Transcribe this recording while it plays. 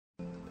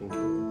Thank you,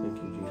 Lord. Thank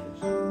you,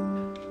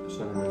 Jesus.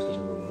 Son of Man,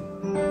 Lord.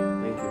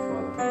 Thank you,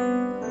 Father.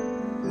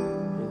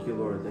 Thank you,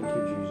 Lord. Thank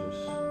you, Jesus.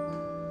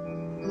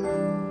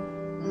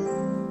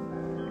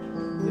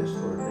 Yes,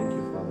 Lord. Thank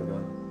you, Father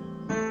God.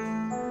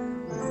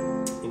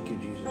 Thank you,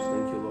 Jesus.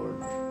 Thank you, Lord.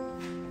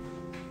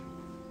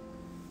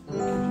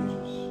 Thank you,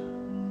 Jesus.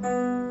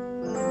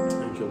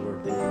 Thank you,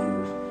 Lord. Thank you,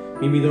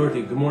 Jesus. Mimi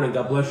Dorothy, good morning.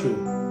 God bless you.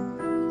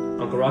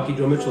 Uncle Rocky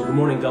Joe Mitchell, good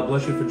morning. God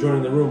bless you for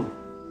joining the room.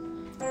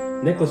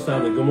 Nicholas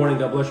family, good morning.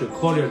 God bless you.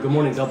 Claudia, good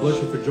morning. God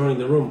bless you for joining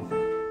the room.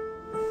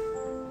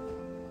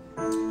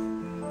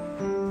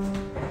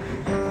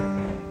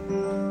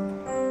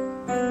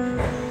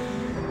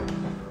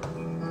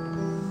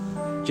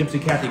 Gypsy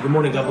Kathy, good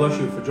morning. God bless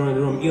you for joining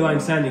the room. Eli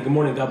and Sandy, good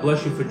morning. God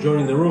bless you for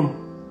joining the room.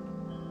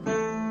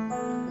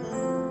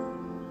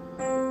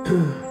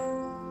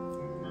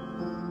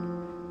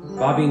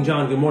 Bobby and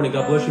John, good morning.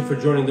 God bless you for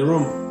joining the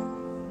room.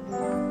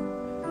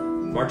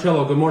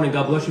 Marcello, good morning.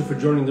 God bless you for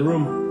joining the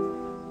room.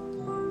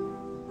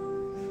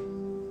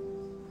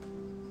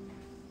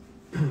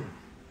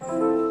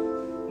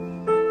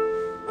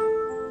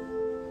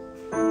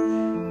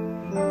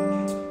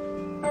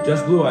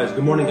 Just Blue Eyes,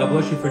 good morning. God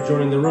bless you for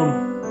joining the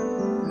room.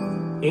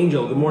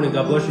 Angel, good morning.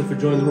 God bless you for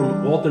joining the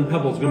room. Walton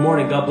Pebbles, good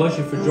morning. God bless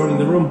you for joining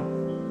the room.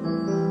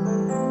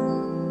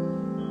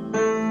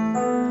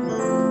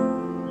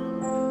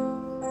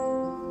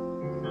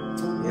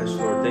 Yes,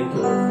 Lord. Thank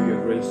you, Lord, for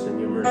your grace and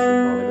your mercy,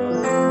 Father God.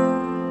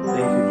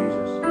 Thank you,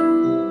 Jesus.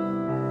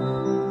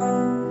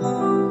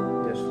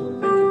 Yes, Lord.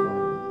 Thank you,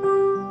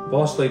 Father.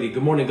 Boss Lady,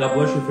 good morning. God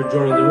bless you for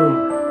joining the room.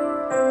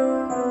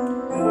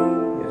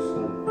 Yes,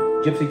 Lord.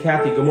 Gypsy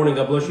Kathy, good morning.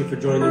 God bless you for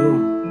joining the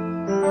room.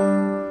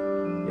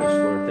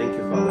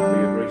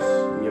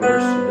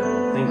 Mercy,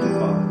 God. Thank you,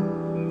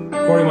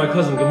 Father. Corey, my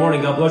cousin, good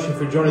morning. God bless you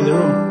for joining the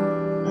room.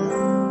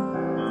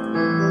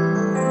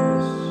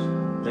 Yes.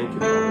 Thank you,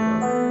 Father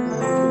God.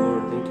 Thank you,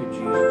 Lord. Thank you,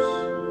 Jesus.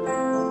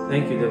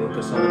 Thank you,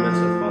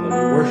 Father. We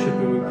worship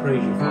you and we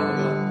praise you, Father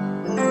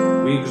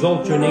God. We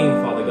exalt your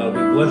name, Father God.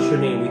 We bless your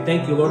name. We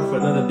thank you, Lord, for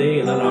another day,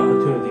 another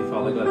opportunity,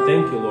 Father God.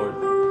 Thank you, Lord.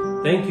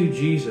 Thank you,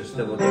 Jesus.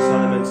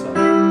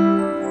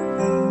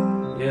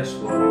 Yes,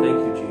 Lord. Thank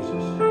you,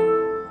 Jesus.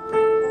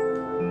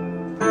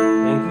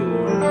 Thank you,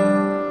 Lord.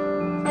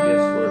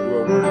 Yes, Lord, you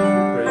are worthy to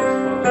be praised,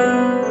 Father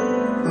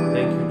God.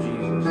 Thank you,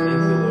 Jesus.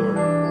 Thank you, Lord.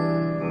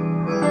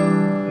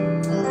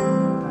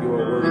 You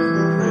are worthy to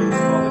be praised,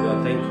 Father God.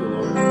 Thank you,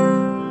 Lord.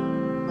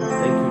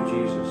 Thank you,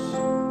 Jesus.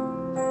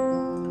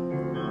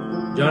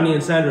 Johnny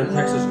and Sandra in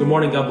Texas, good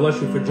morning. God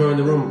bless you for joining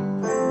the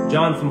room.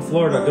 John from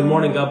Florida, good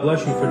morning. God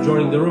bless you for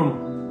joining the room.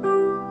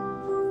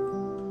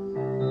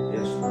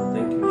 Yes, Lord.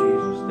 Thank you,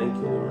 Jesus. Thank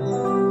you, Lord.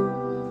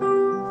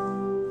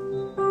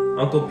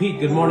 Uncle Pete,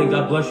 good morning.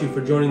 God bless you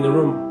for joining the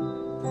room.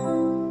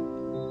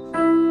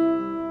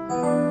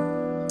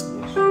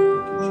 Yes,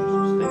 Lord. Thank you,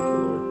 Jesus. Thank you,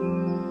 Lord.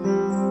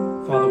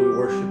 Father, we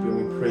worship you and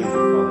we praise you,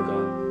 Father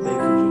God. Thank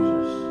you,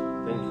 Jesus.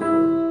 Thank you,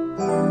 Lord.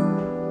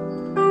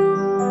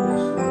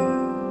 Yes, Lord.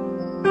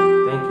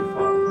 Thank you,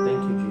 Father.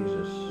 Thank you,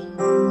 Jesus.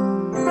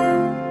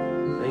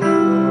 Thank you,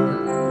 Lord.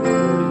 You're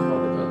worthy,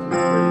 Father God, to be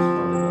praised,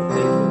 Father God.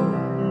 Thank you,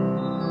 Lord.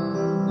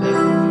 Thank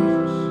you,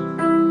 Jesus.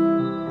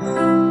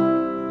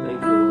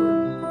 Thank you, Lord.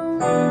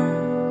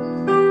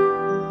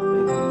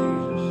 Thank you,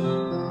 Jesus.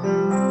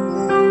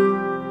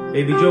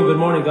 Baby Joe, good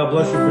morning. God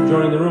bless you for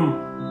joining the room.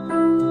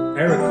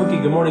 Eric Cookie,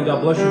 good morning.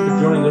 God bless you for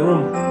joining the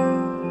room.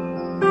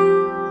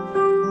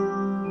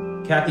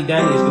 Kathy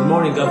Daniels, good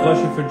morning. God bless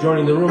you for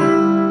joining the room.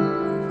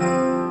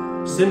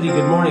 Cindy,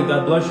 good morning.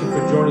 God bless you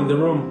for joining the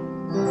room.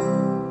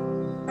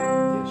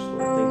 Yes,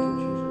 Lord. Thank you,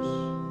 Jesus.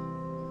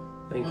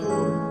 Thank you,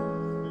 Lord.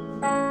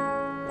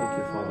 Thank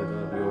you, Father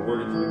God. You are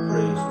worthy to be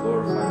praised,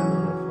 glorified, and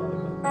honored, Father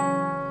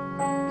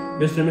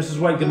God. Mr. and Mrs.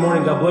 White, good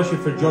morning. God bless you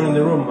for joining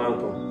the room, my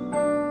uncle.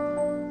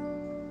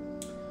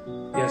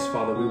 Yes,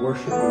 Father, we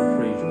worship you and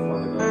praise you,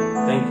 Father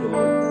God. Thank you,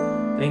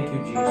 Lord. Thank you,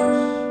 Jesus.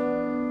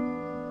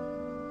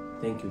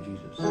 Thank you,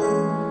 Jesus.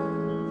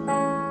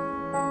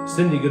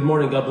 Cindy, good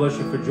morning. God bless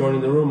you for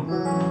joining the room.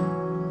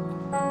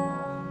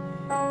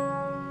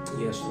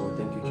 Yes, Lord.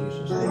 Thank you,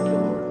 Jesus. Thank you,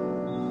 Lord.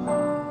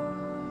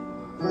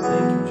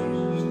 Thank you,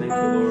 Jesus. Thank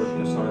you, Lord.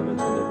 Yes, Simon,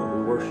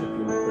 we worship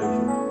you and praise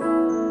you.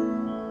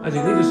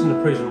 Isaac, lead us in the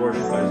praise and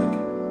worship, Isaac.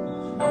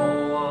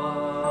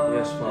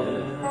 Yes, Father.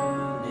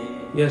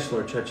 Yes,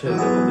 Lord. There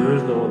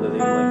is no other name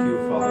like you,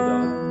 Father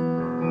God.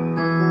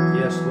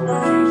 Yes, Lord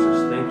Jesus.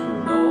 Thank you.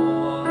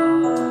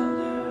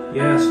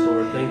 Yes,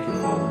 Lord. Thank you,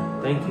 Father.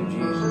 Thank you,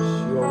 Jesus.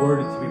 You are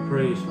worthy to be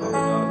praised, Father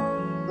God.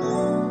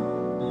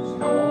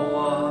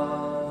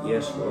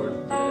 Yes, Lord.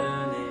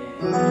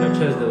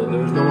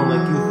 There is no one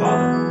like you,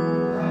 Father.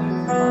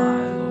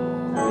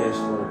 Yes,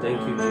 Lord.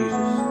 Thank you,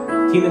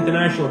 Jesus. Team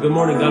International, good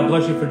morning. God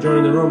bless you for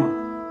joining the room.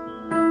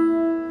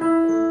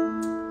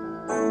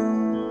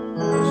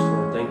 Yes,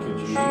 Lord. Thank you,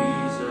 Jesus.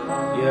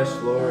 Yes,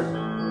 Lord.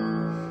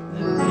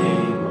 The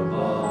name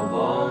above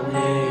all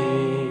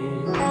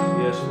names.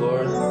 Yes,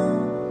 Lord.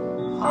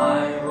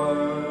 I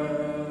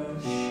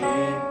worship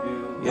you.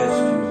 Yes,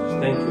 Jesus.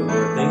 Thank you,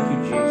 Lord. Thank you,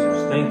 Jesus.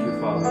 Thank you,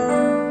 Father.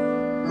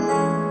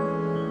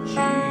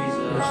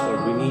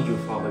 you,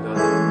 Father God.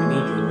 We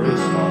need your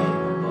grace, Father.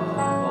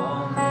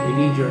 We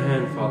need your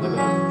hand, Father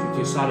God.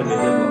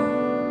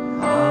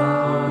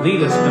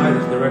 Lead us, guide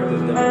us, direct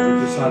us, devil.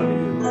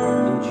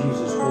 In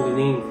Jesus' holy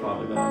name,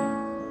 Father God.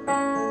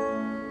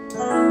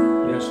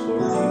 Yes,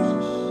 Lord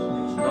Jesus.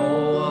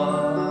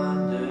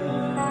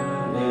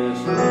 Yes,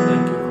 Lord.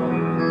 Thank you,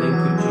 Father. Thank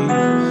you,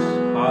 Jesus.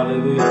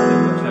 Hallelujah.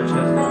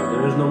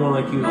 There is no one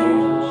like you,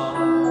 Jesus.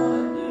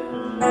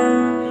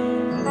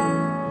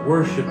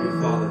 Worship you,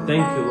 Father.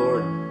 Thank you,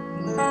 Lord.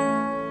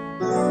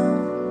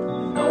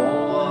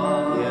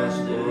 Yes,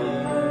 Lord.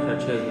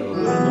 There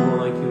is no one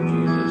like you,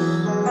 Jesus.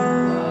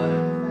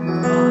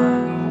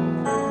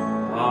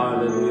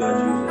 Hallelujah,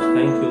 Jesus.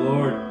 Thank you,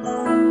 Lord.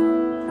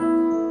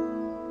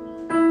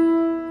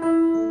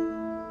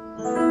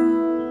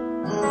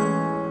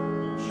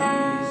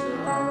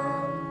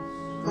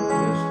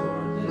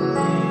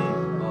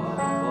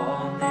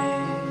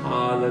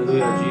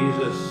 Hallelujah,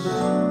 Jesus.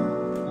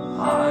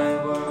 I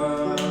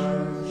worship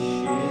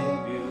you.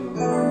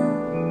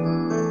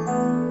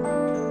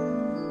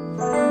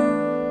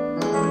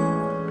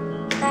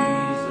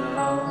 Jesus.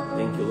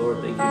 Thank you, Lord.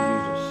 Thank you,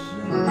 Jesus.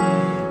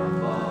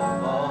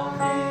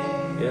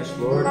 Yes,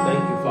 Lord.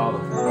 Thank you,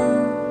 Father.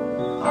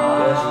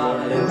 Yes, Lord.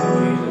 Thank you,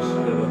 Jesus.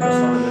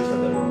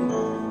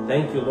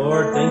 Thank you,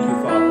 Lord. Thank you,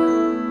 Father.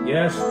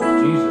 Yes,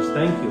 Jesus.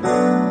 Thank you.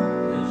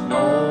 There's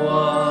no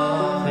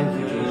one. Thank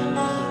you,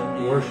 Jesus.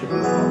 Worship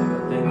you, Father.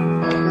 Thank you,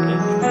 Father.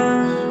 Thank you,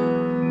 Jesus.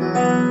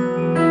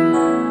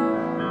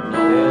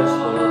 Yes,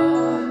 Lord.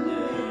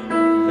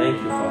 Thank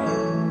you, Father.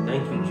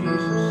 Thank you,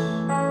 Jesus.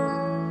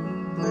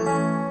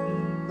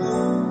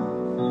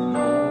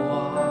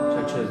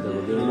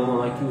 There's no one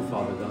like you,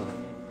 Father God.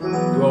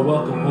 You are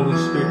welcome, Holy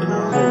Spirit, in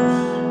our homes.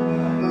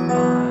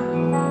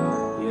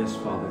 Yes,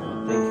 Father God.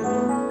 Thank you,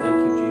 Lord. Thank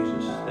you,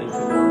 Jesus. Thank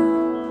you, Lord.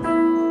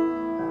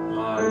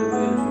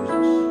 Hallelujah,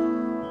 Jesus.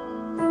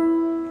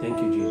 Thank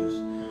you, Jesus.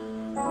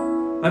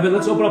 Ivan,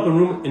 let's open up the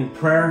room in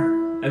prayer.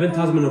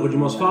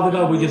 Father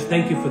God, we just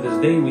thank you for this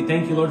day. We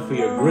thank you, Lord, for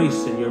your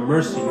grace and your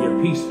mercy and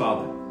your peace,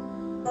 Father.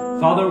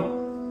 Father,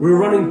 we're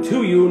running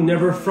to you,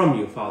 never from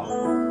you,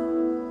 Father.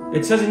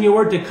 It says in your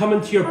word to come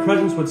into your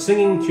presence with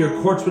singing, to your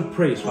courts with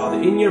praise, Father.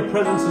 In your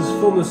presence is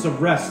fullness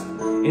of rest,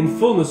 in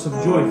fullness of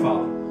joy,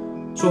 Father.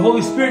 So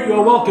Holy Spirit, you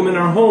are welcome in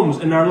our homes,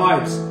 in our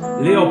lives.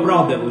 We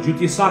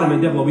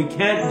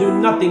can't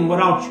do nothing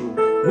without you.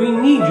 We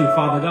need you,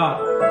 Father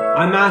God.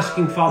 I'm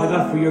asking, Father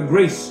God, for your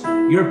grace,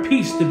 your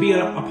peace to be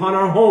upon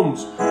our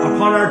homes,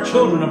 upon our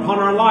children, upon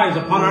our lives,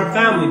 upon our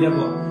family,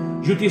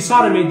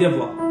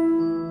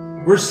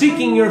 We're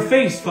seeking your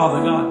face,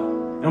 Father God.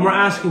 And we're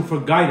asking for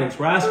guidance.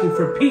 We're asking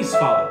for peace,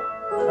 Father.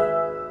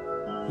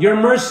 Your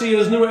mercy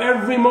is new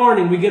every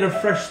morning. We get a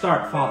fresh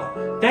start, Father.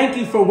 Thank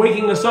you for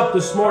waking us up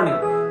this morning.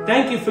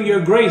 Thank you for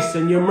your grace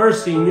and your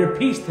mercy and your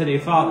peace today,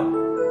 Father.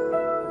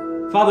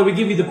 Father, we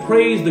give you the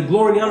praise, the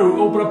glory, and the honor. We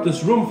open up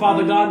this room,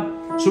 Father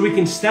God, so we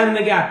can stand in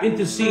the gap,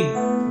 intercede,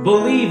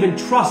 believe, and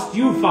trust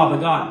you, Father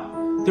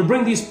God, to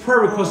bring these prayer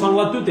requests on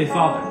Latute,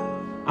 Father.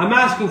 I'm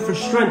asking for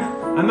strength.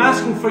 I'm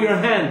asking for your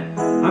hand.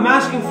 I'm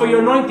asking for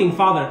your anointing,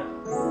 Father,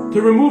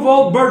 to remove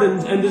all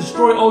burdens and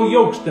destroy all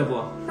yokes,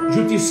 devil.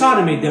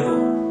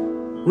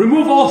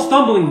 Remove all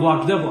stumbling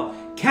blocks, devil.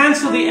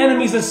 Cancel the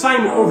enemy's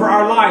assignment over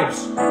our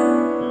lives,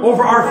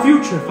 over our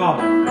future,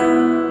 Father.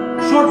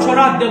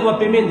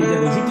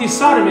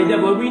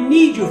 We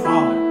need you,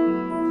 Father.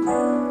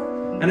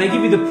 And I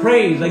give you the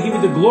praise, I give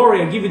you the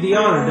glory, I give you the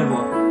honor, devil.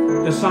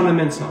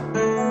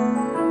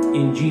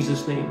 In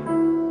Jesus' name.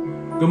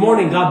 Good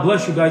morning. God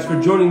bless you guys for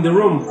joining the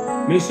room.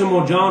 Mason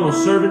Mojan, or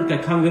servant,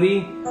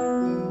 Kangari.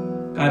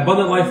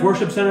 Abundant Life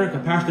Worship Center,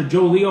 Pastor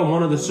Joe Leo,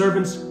 one of the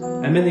servants,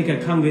 and Mendika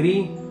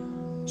Kangari.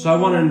 So I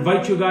want to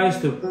invite you guys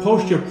to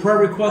post your prayer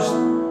request.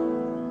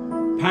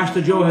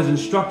 Pastor Joe has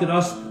instructed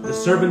us, the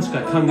servants,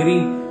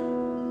 Kangari,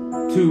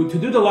 to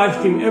do the live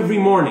stream every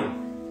morning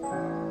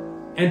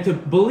and to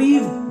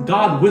believe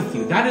God with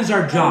you. That is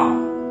our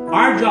job.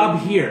 Our job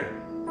here.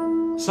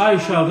 Sai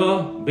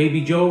Shaga,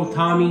 Baby Joe,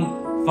 Tommy,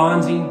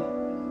 Fonzie,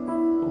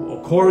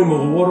 Corey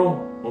Moworo,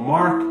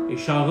 Mark,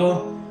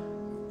 Ishaga.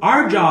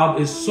 Our job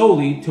is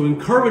solely to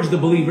encourage the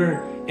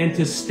believer and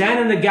to stand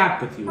in the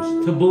gap with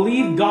you, to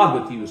believe God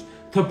with you,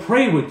 to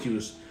pray with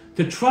you,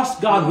 to trust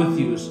God with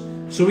you,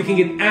 so we can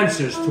get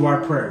answers to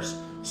our prayers.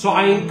 So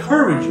I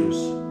encourage you,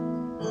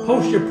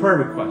 post your prayer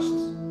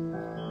requests.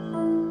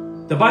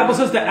 The Bible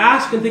says to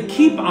ask and to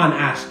keep on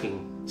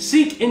asking,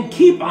 seek and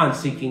keep on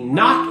seeking,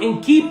 knock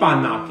and keep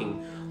on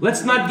knocking.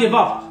 Let's not give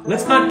up.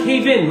 Let's not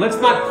cave in. Let's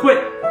not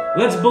quit.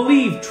 Let's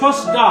believe,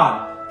 trust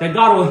God, that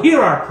God will hear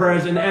our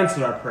prayers and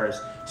answer our prayers.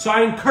 So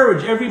I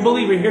encourage every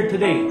believer here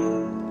today,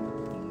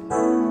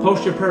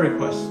 post your prayer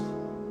request.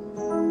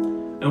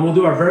 And we'll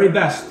do our very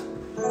best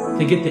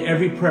to get to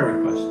every prayer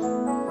request.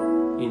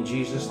 In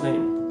Jesus'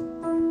 name.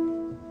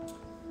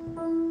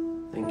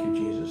 Thank you,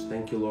 Jesus.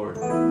 Thank you, Lord.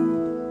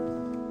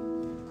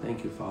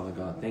 Thank you, Father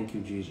God. Thank you,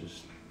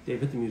 Jesus.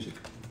 Dave, hit the music.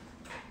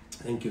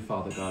 Thank you,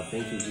 Father God.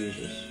 Thank you,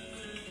 Jesus.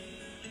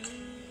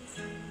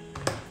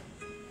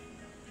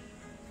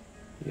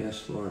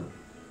 Yes, Lord.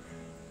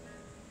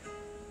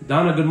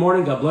 Donna, good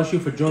morning. God bless you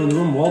for joining the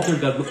room. Walter,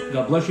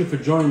 God bless you for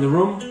joining the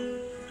room.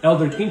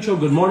 Elder Quincho,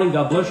 good morning.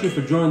 God bless you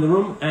for joining the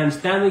room. Ann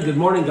Stanley, good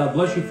morning. God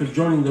bless you for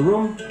joining the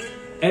room.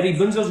 Eddie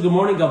Benzos, good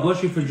morning. God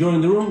bless you for joining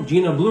the room.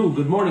 Gina Blue,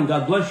 good morning.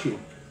 God bless you.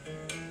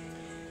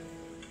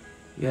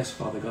 Yes,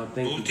 Father God,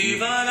 thank you, Jesus.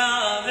 Yes,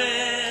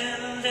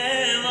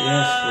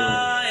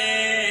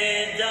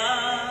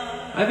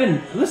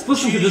 Lord. Let's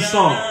listen to this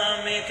song.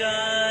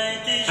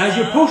 As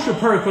you approach your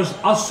prayer request,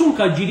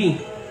 Asunka Jiri,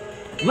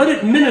 let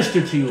it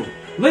minister to you.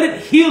 Let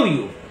it heal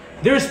you.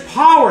 There's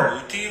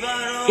power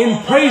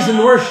in praise and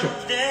worship.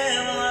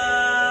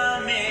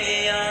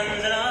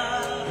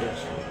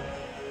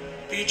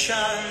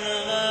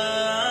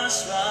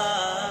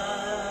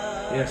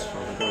 Yes,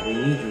 Father God, we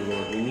need you,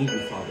 Lord. We need you,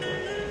 Father God.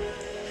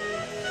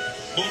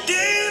 Yes,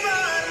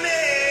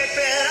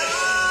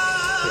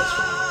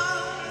 Father.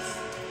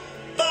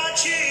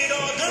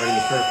 Writing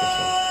the prayer for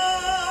yourself.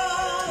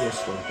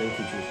 Yes, Lord. Thank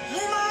you,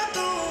 Jesus.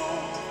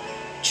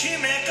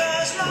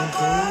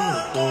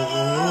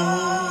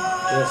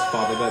 Yes,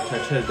 Father God,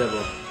 touch his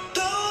devil.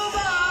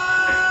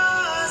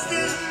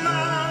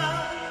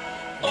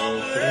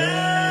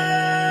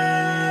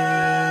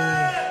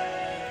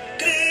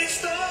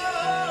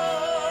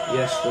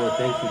 Yes, Lord,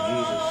 thank you,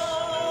 Jesus.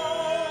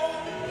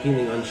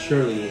 Healing on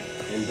Shirley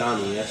and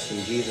Donnie, yes,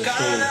 in Jesus'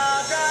 name.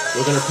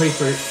 We're going to pray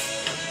for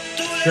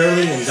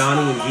Shirley and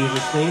Donnie in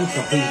Jesus' name.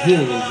 Complete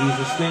healing in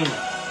Jesus' name.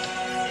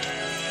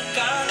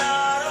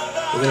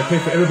 We're going to pray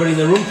for everybody in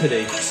the room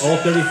today. All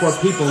 34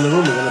 people in the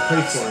room we're going to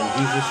pray for in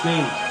Jesus'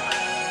 name.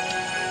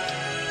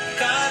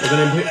 We're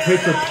going to pray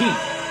for Pete.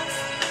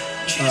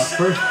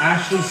 First,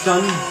 Ashley's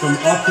son from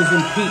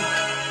autism, Pete.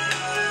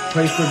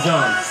 Pray for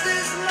John.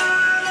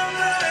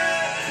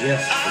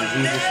 Yes, in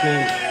Jesus'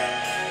 name.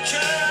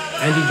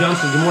 Andy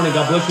Johnson, good morning.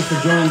 God bless you for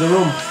joining the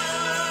room.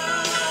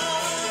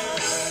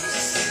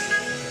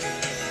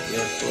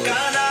 Yes, Lord.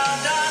 Yes,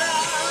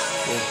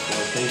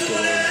 Lord. Thank you,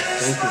 Lord.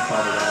 Thank you,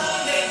 Father God.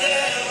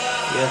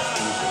 Yes,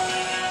 Jesus.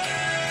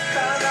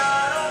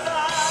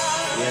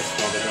 Yes,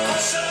 Father God.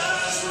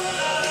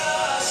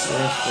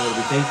 Yes, Lord.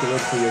 We thank you,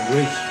 Lord, for your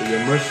grace, for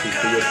your mercy,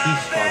 for your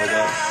peace, Father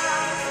God.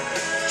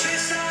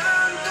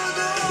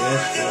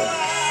 Yes, Lord.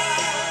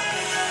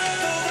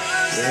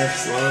 Yes,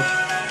 Lord.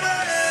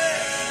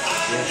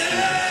 Yes,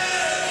 Jesus.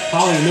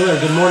 Holly Miller,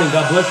 good morning.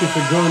 God bless you for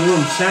joining the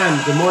room. Sam,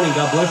 good morning.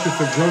 God bless you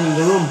for joining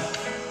the room.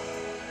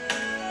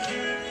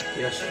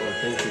 Yes, Lord.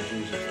 Thank you,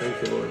 Jesus. Thank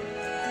you, Lord.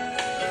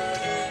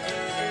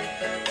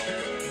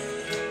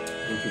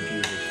 Thank you,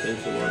 Jesus. Thank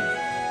you, Lord.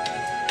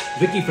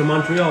 Vicky from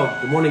Montreal,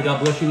 good morning. God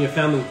bless you and your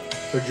family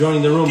for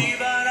joining the room.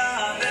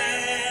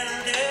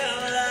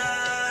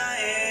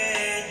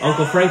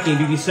 Uncle Frankie and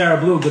Bibi Sarah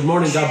Blue, good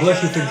morning. God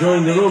bless you for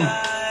joining the room.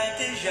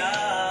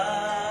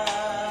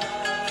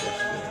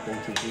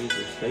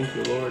 Thank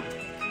you, Lord.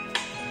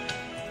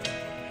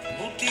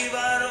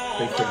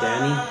 Thank for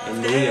Danny and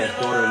Maria,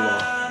 daughter-in-law.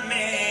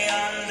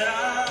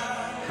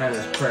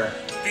 Hannah's prayer.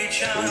 In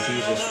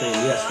Jesus' name.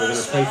 Yes, we're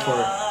going to pray for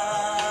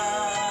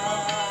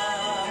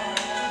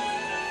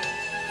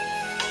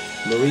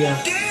Maria,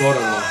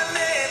 daughter-in-law.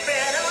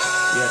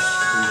 Yes,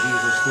 in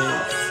Jesus'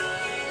 name.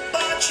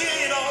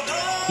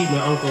 Keep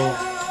my uncle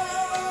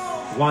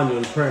Wanyu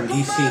in prayer in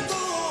DC.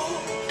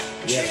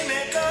 Yes.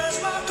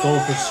 Going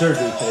for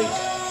surgery today.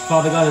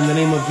 Father God, in the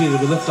name of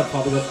Jesus, we lift up,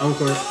 Father God,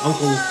 Uncle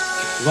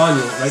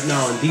Vanyo right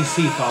now in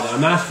DC, Father.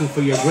 I'm asking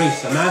for your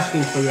grace. I'm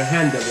asking for your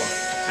hand, devil.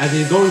 As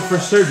he's going for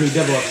surgery,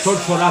 devil,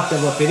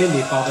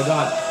 Father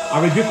God. I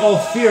rebuke all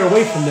fear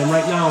away from them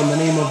right now in the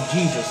name of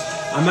Jesus.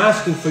 I'm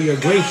asking for your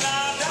grace.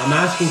 I'm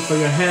asking for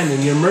your hand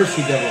and your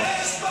mercy, devil.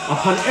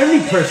 Upon every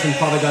person,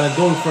 Father God, that's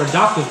going for a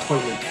doctor's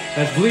appointment,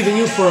 that's believing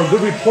you for a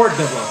good report,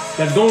 devil,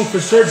 that's going for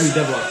surgery,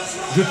 devil.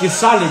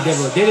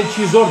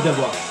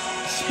 Devil.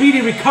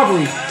 Speedy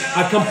recovery.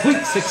 A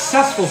complete,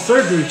 successful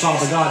surgery,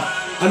 Father God.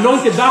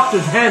 Anoint the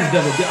doctor's hands,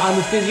 devil. The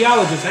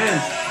anesthesiologist's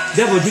hands.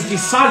 Devil,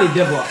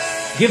 devil.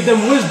 Give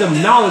them wisdom,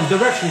 knowledge,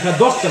 direction.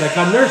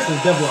 Nurses,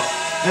 devil.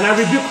 And I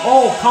rebuke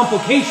all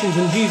complications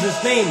in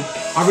Jesus' name.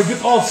 I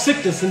rebuke all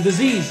sickness and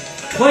disease,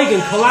 plague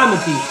and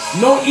calamity.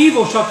 No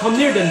evil shall come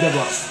near them,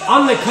 devil.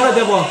 Anle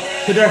devil,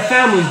 to their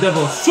families,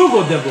 devil.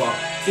 Sugo, devil.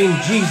 In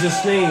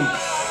Jesus' name.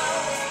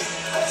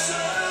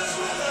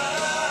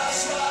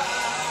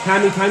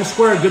 Tammy Times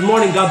Square, good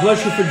morning. God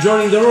bless you for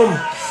joining the room.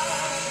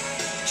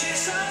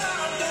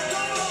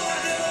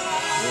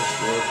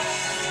 Yes, Lord.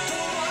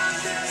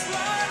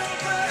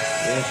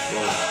 Yes,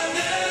 Lord.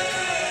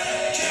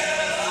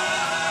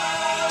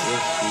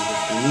 Yes,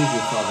 Jesus. We need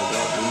you, Father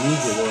God. We need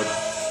you, Lord.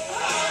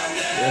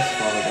 Yes,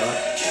 Father God.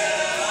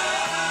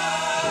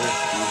 Yes,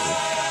 Jesus.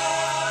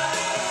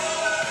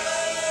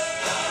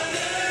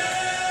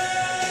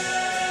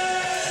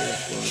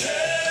 Yes, Lord.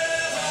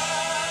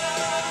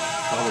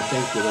 Father,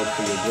 thank you, Lord,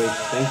 for your grace.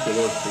 Thank you,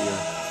 Lord,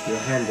 for your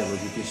hand, devil.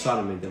 You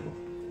saw me, devil.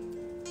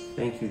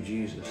 Thank you,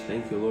 Jesus.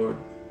 Thank you, Lord.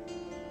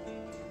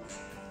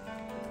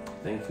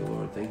 Thank you,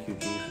 Lord. Thank you,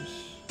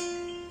 Jesus.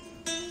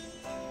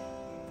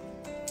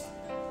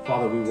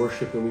 Father, we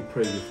worship and we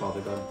praise you,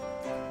 Father God.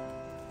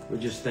 We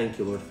just thank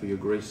you, Lord, for your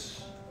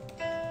grace.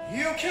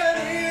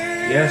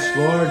 Yes,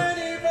 Lord.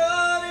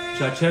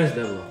 Churches,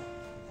 devil.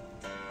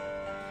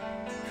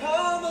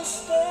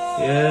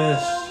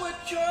 Yes.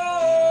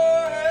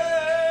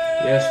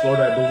 Yes, Lord,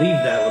 I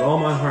believe that with all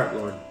my heart,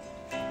 Lord.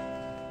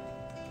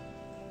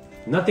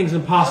 Nothing's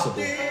impossible.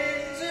 Yes,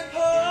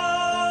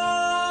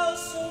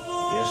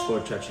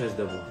 Lord, churches,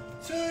 devil.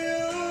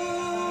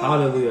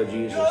 Hallelujah,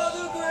 Jesus.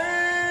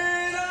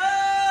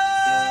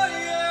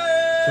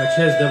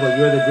 Churches, devil,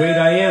 you're the great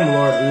I am,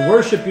 Lord. We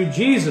worship you,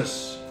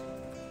 Jesus.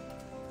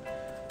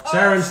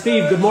 Sarah and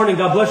Steve, good morning.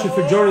 God bless you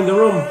for joining the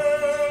room.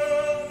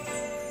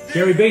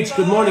 Jerry Bates,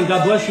 good morning.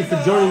 God bless you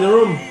for joining the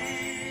room.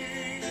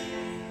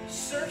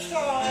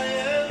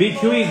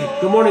 BQE,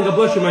 good morning. God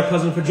bless you, my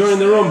cousin, for joining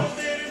the room.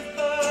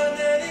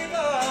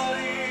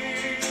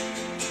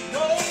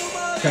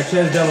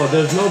 Churches, devil,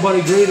 there's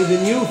nobody greater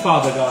than you,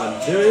 Father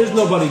God. There is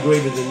nobody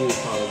greater than you,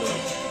 Father God.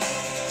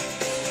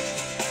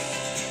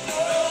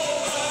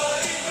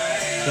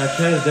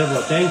 Churches,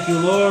 devil, thank you,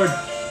 Lord.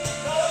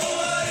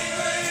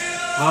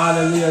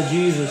 Hallelujah,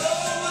 Jesus.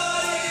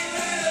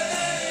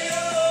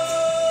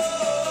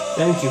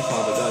 Thank you,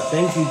 Father God.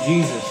 Thank you,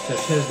 Jesus.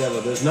 Churches,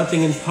 devil, there's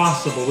nothing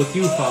impossible with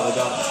you, Father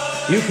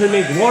God. You can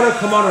make water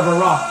come out of a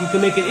rock. You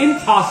can make an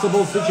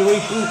impossible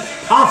situation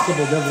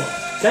possible, devil.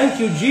 Thank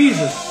you,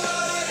 Jesus.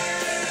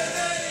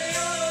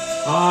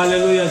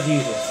 Hallelujah,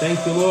 Jesus.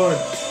 Thank you, Lord.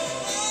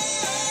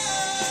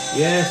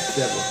 Yes,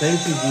 devil. Thank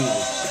you,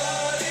 Jesus.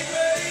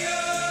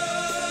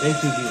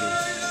 Thank you,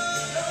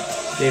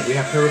 Jesus. Dave, we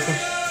have prayer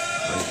requests?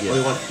 Yes. Or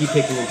you want to keep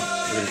taking them?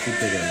 We're going to keep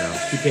taking them now.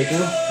 Keep taking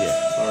them?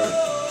 Yeah. All right.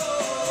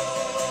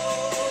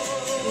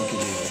 Thank you,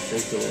 Jesus.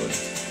 Thank you, Lord.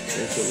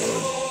 Thank you,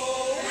 Lord.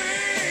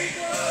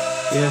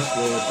 Yes,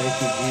 Lord. Thank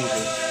you,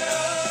 Jesus.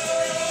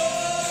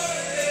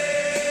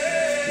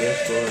 Yes,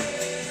 Lord.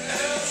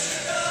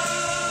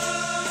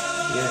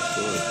 Yes,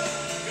 Lord.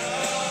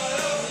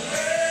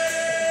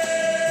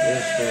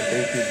 Yes, Lord.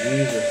 Thank you,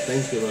 Jesus.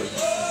 Thank you, Lord.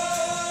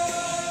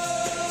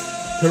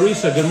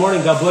 Teresa, good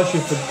morning. God bless you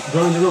for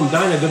joining the room.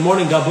 Dinah, good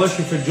morning. God bless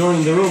you for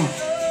joining the room.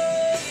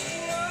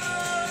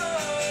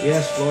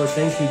 Yes, Lord.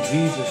 Thank you,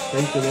 Jesus.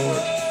 Thank you,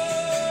 Lord.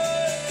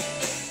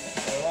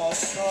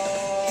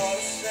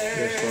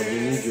 Yes, Lord. We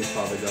need you,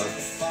 Father God.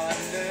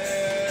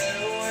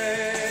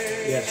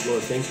 Yes,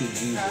 Lord. Thank you,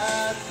 Jesus.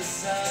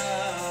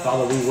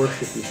 Father, we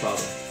worship you,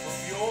 Father.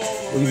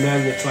 We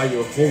magnify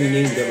your holy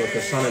name, devil.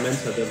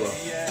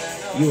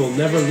 You will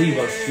never leave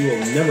us. You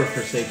will never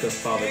forsake us,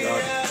 Father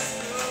God.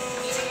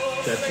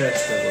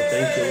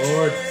 Thank you,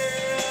 Lord.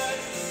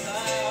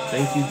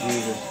 Thank you,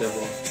 Jesus,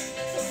 devil.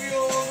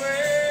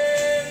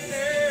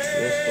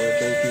 Yes, Lord.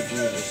 Thank you,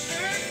 Jesus.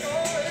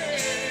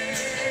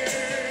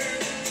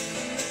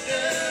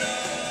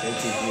 Thank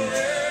you,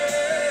 Jesus.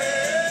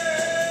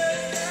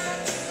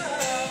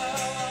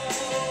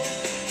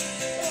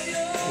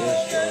 Yes,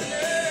 Lord.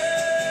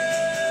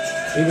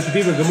 Ava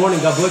Shabiba, good morning.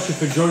 God bless you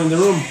for joining the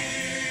room.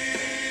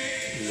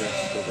 Yes,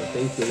 Lord.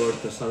 Thank you, Lord,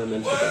 for Son of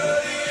Man.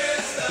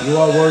 You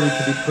are worthy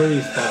to be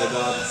praised, Father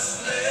God.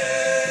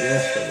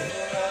 Yes, Lord.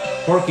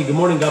 Porky, good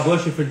morning. God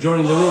bless you for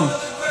joining the room.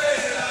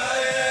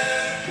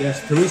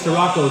 Yes, Teresa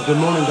Rocco, good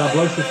morning. God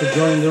bless you for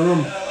joining the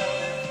room.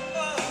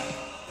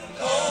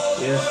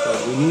 Yes, Lord.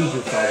 We need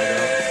you, Father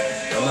God.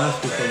 I'm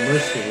asking for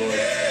mercy, Lord.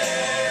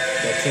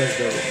 That says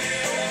the Lord.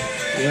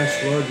 Yes,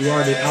 Lord. You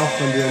are the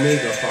Alpha and the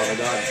Omega, Father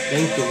God.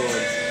 Thank you,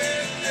 Lord.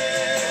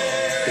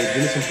 Okay,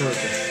 give me some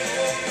purpose.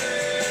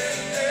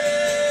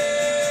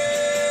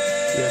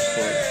 Yes,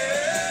 Lord.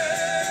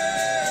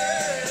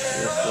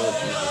 Yes, Lord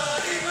Jesus.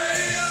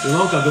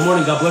 Yolonka, good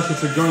morning. God bless you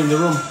for joining the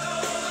room.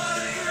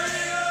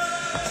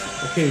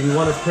 Okay, we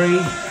want to pray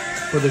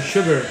for the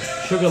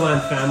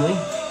Sugarland family.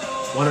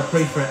 Want to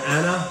pray for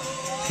Anna,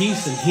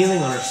 peace and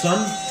healing on her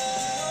son,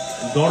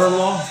 and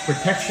daughter-in-law,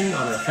 protection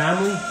on her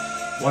family.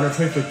 Want to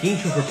pray for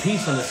Gincho for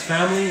peace on his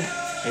family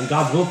and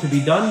God's will to be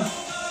done.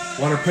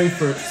 Want to pray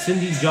for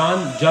Cindy,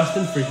 John,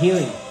 Justin for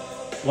healing.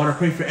 Want to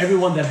pray for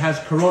everyone that has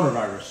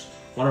coronavirus.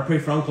 Want to pray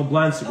for Uncle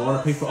Blancy. We want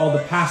to pray for all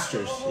the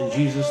pastors in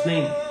Jesus'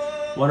 name.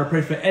 Want to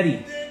pray for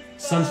Eddie,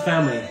 son's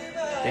family.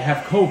 They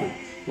have COVID.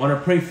 Want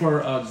to pray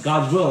for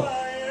God's will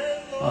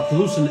to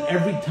loosen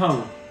every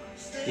tongue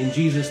in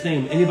Jesus'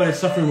 name. Anybody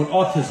suffering with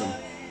autism.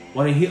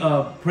 Want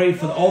to pray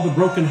for all the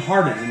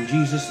brokenhearted in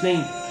Jesus'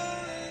 name.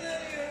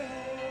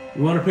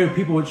 We want to pray for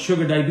people with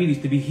sugar diabetes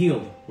to be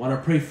healed. Want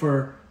to pray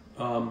for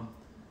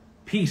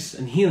peace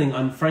and healing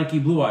on Frankie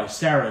Blue Eyes,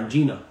 Sarah and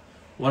Gina.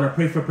 Want to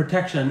pray for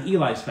protection on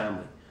Eli's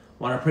family.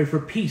 Want to pray for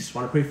peace.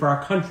 Want to pray for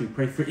our country.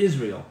 Pray for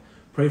Israel.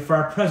 Pray for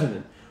our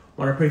president.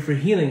 Want to pray for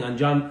healing on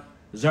John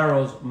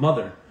Zaro's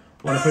mother.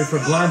 Want to pray for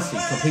Blancy,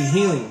 complete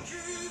healing.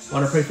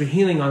 Want to pray for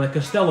healing on the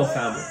Costello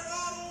family.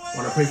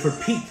 Want to pray for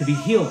Pete to be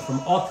healed from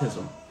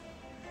autism.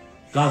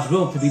 God's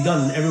will to be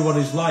done in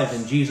everybody's life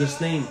in Jesus'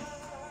 name.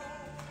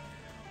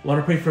 Want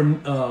to pray for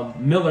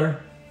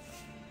Miller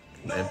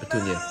And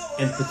Petunia.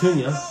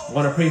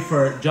 Want to pray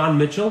for John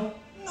Mitchell.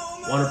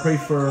 Want to pray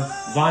for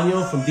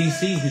Vanyo from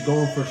DC. He's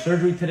going for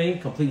surgery today.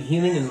 Complete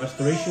healing and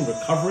restoration,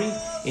 recovery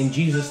in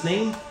Jesus'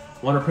 name.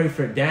 Want to pray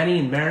for Danny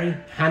and Mary,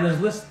 Hannah's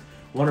list.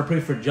 I want to pray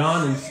for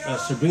John and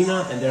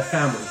Sabrina and their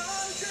family.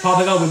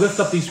 Father God, we lift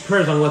up these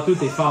prayers on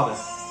Latute, Father.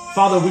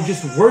 Father, we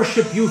just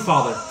worship you,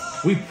 Father.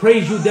 We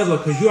praise you, devil,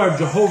 because you are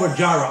Jehovah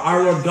Jireh,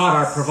 our Lord God,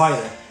 our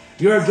provider.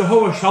 You are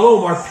Jehovah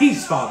Shalom, our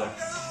peace, Father.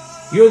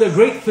 You're the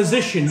great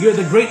physician. You're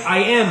the great I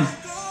am.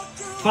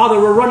 Father,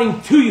 we're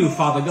running to you,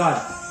 Father God.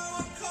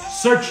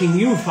 Searching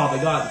you, Father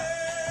God.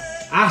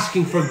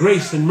 Asking for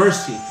grace and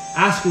mercy.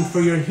 Asking for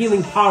your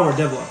healing power,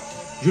 devil.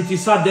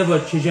 Jutisa devil,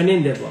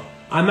 Chijanin devil.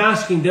 I'm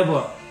asking,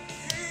 devil,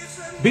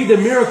 be the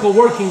miracle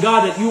working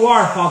God that you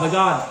are, Father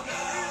God.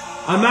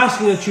 I'm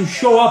asking that you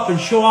show up and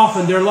show off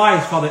in their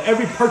lives, Father.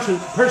 Every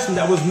person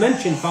that was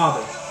mentioned,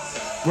 Father.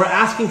 We're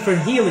asking for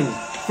healing,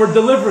 for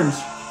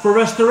deliverance, for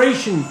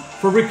restoration,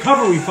 for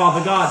recovery,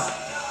 Father God.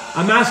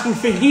 I'm asking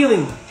for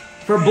healing,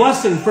 for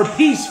blessing, for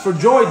peace, for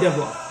joy,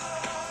 devil.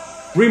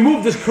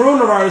 Remove this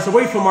coronavirus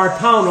away from our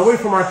town, away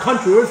from our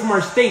country, away from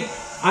our state.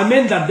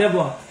 Amen, that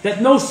devil.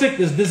 That no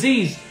sickness,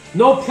 disease,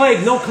 no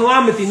plague, no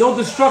calamity, no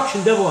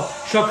destruction, devil,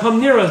 shall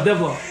come near us,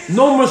 devil.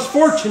 No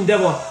misfortune,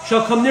 devil,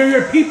 shall come near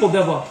your people,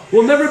 devil.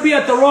 We'll never be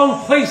at the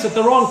wrong place at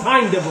the wrong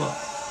time, devil.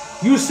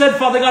 You said,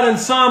 Father God, in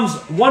Psalms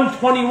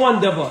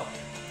 121, devil,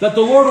 that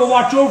the Lord will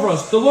watch over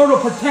us. The Lord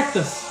will protect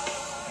us.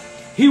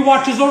 He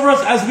watches over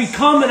us as we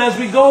come and as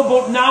we go,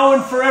 both now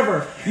and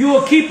forever. You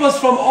will keep us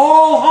from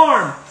all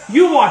harm.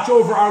 You watch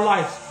over our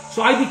lives.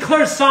 So I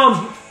declare Psalms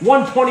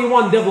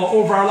 121, devil,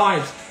 over our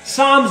lives.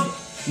 Psalms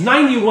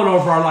 91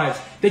 over our lives.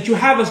 That you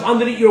have us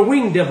underneath your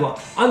wing, devil.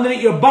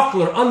 Underneath your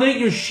buckler. Underneath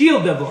your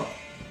shield, devil.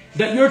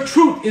 That your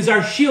truth is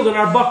our shield and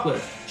our buckler.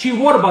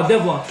 Chiwarba,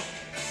 devil.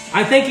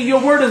 I thank you,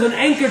 your word is an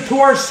anchor to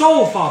our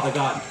soul, Father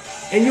God.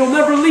 And you'll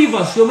never leave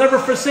us. You'll never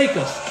forsake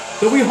us.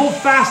 That we hold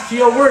fast to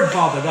your word,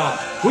 Father God.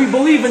 We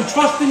believe and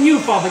trust in you,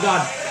 Father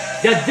God.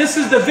 That this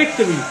is the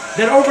victory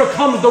that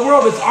overcomes the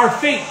world. It's our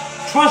fate.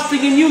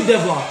 Trusting in you,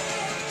 devil.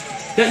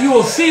 That you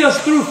will see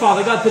us through,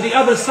 Father God, to the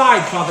other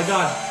side, Father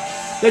God.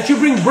 That you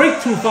bring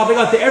breakthrough, Father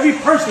God, to every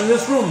person in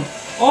this room.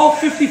 All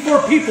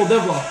 54 people,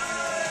 devil.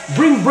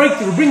 Bring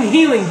breakthrough, bring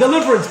healing,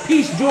 deliverance,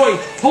 peace, joy.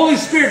 Holy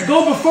Spirit,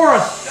 go before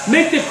us.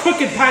 Make the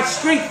crooked path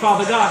straight,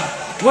 Father God.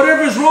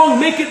 Whatever is wrong,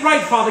 make it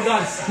right, Father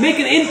God. Make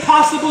an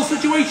impossible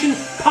situation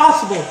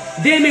possible.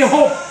 They may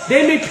hope,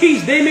 they may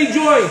peace, they may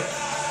joy.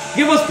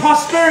 Give us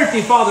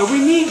prosperity, Father. We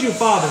need you,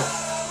 Father.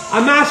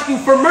 I'm asking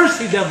for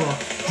mercy, devil.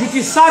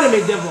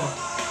 Jutisadame, devil.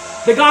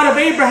 The God of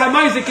Abraham,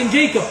 Isaac, and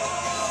Jacob.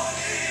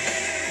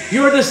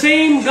 You are the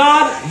same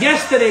God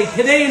yesterday,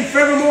 today, and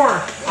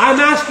forevermore. I'm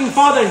asking,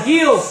 Father,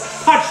 heal,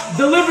 touch,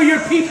 deliver your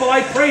people,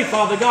 I pray,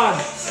 Father God.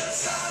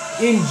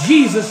 In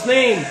Jesus'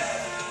 name.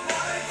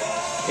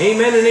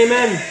 Amen and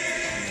amen.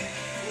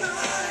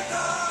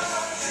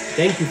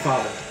 Thank you,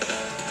 Father.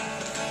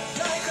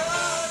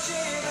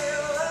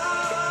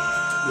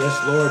 Yes,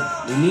 Lord,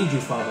 we need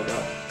you, Father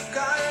God.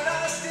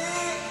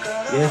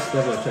 Yes,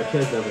 devil,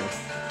 churches, devil.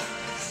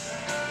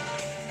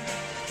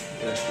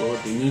 Yes, Lord,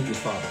 we need you,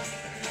 Father.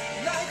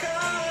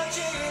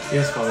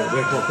 Yes, Father,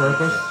 wait for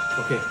purpose.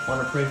 Okay. I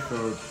want to pray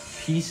for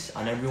peace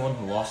on everyone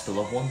who lost their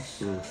loved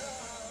ones.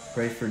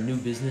 Pray for new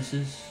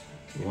businesses.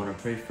 We want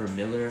to pray for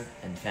Miller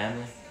and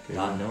family. Amen.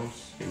 God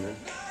knows. Amen.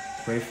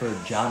 Pray for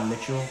John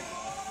Mitchell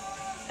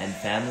and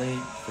family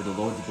for the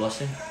Lord's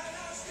blessing.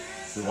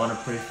 We want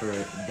to pray for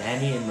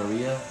Danny and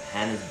Maria,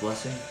 Hannah's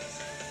blessing.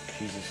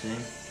 In Jesus'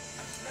 name.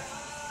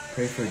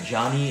 Pray for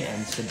Johnny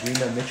and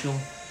Sabrina Mitchell.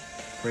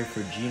 Pray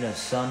for Gina's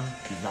son.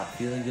 He's not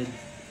feeling good.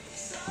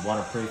 We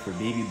want to pray for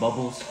baby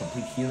Bubbles,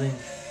 complete healing.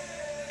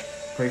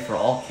 Pray for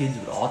all kids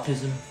with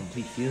autism,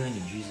 complete healing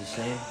in Jesus'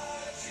 name.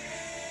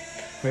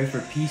 Pray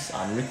for peace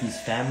on Ricky's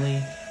family.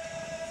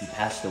 He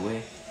passed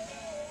away.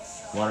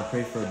 We want to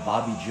pray for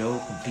Bobby Joe,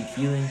 complete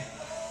healing.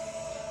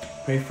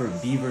 Pray for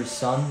Beaver's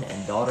son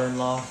and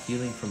daughter-in-law,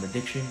 healing from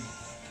addiction.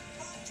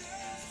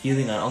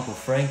 Healing on Uncle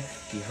Frank.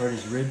 He hurt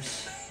his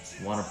ribs.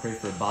 We want to pray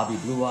for Bobby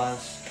Blue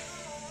Eyes.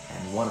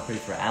 And we want to pray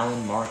for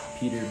Alan, Mark,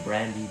 Peter,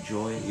 Brandy,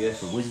 Joy,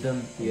 yes, for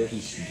wisdom and yes,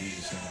 peace in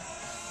Jesus' name.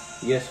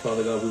 Yes,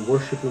 Father God, we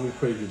worship and we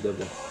praise you,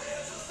 devil.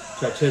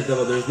 Churches,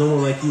 devil, there's no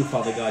one like you,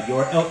 Father God. You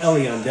are El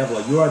Elyon,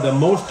 devil. You are the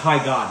most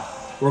high God.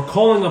 We're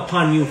calling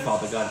upon you,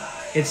 Father God.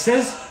 It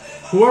says,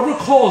 whoever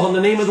calls on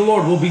the name of the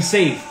Lord will be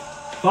saved.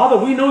 Father,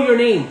 we know your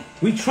name.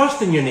 We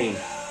trust in your name.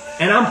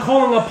 And I'm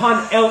calling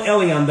upon El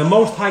Elyon, the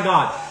most high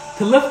God,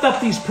 to lift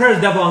up these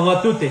prayers, devil, on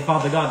Latute,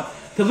 Father God.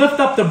 To lift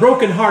up the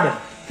brokenhearted.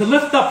 To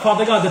lift up,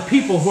 Father God, the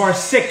people who are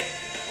sick,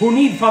 who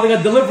need, Father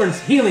God, deliverance,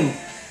 healing,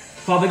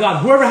 Father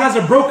God. Whoever has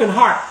a broken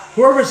heart,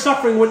 whoever is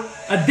suffering with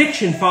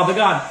addiction, Father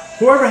God.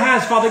 Whoever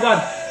has, Father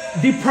God,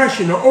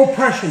 depression or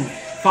oppression,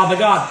 Father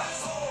God.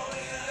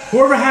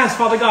 Whoever has,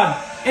 Father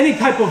God, any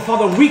type of,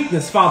 Father,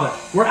 weakness, Father.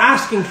 We're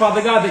asking,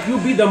 Father God, that you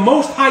be the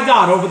most high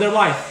God over their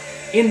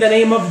life. In the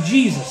name of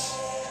Jesus.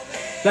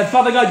 That,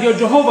 Father God, you're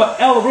Jehovah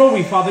El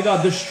Roi, Father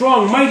God, the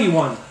strong, mighty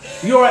one.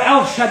 You're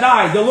El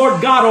Shaddai, the Lord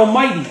God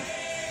Almighty.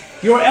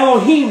 You're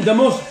Elohim, the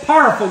most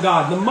powerful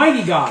God, the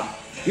mighty God.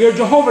 You're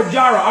Jehovah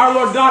Jireh, our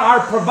Lord God,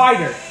 our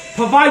provider.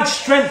 Provide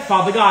strength,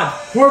 Father God,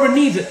 whoever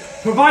needs it.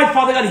 Provide,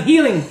 Father God,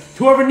 healing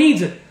to whoever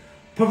needs it.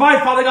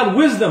 Provide, Father God,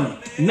 wisdom,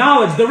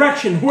 knowledge,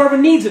 direction, whoever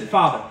needs it,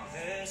 Father.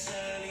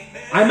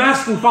 I'm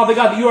asking, Father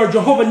God, that you are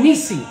Jehovah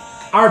Nissi,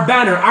 our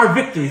banner, our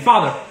victory,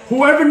 Father.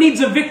 Whoever needs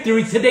a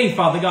victory today,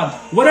 Father God,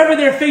 whatever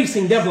they're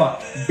facing,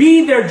 Devla,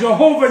 be their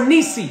Jehovah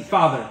Nissi,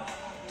 Father.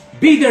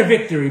 Be their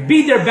victory,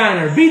 be their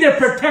banner, be their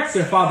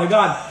protector, Father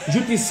God.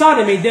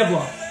 Jutisade me,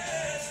 Devla.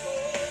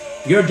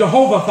 You're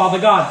Jehovah, Father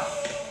God,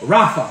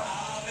 Rapha,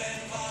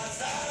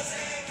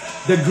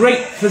 the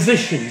great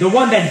physician, the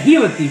one that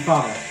healeth thee,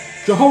 Father.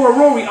 Jehovah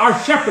Roi, our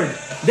shepherd.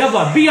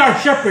 Devla, be our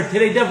shepherd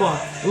today, Devla.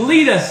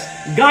 Lead us,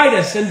 guide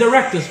us, and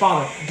direct us,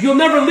 Father. You'll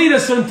never lead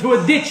us into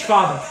a ditch,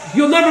 Father.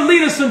 You'll never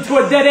lead us into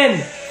a dead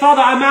end.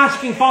 Father, I'm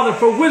asking, Father,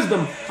 for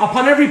wisdom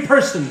upon every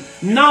person,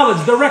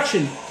 knowledge,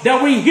 direction,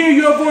 that we hear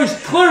your voice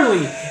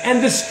clearly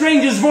and the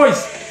stranger's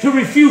voice to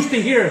refuse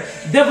to hear.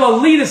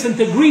 Devla, lead us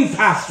into green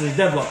pastures,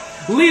 Devla.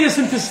 Lead us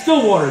into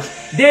still waters.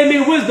 Damn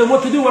me wisdom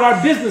what to do with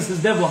our businesses,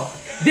 Devla.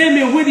 Damn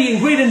me witty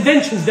and great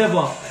inventions,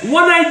 Devla.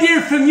 One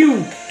idea from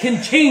you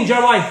can change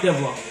our life,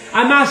 Devla.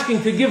 I'm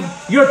asking to give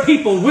your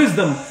people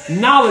wisdom,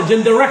 knowledge,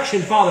 and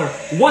direction, Father.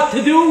 What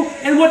to do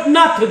and what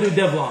not to do,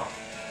 Devla.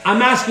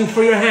 I'm asking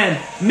for your hand.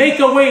 Make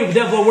a way,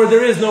 Devla, where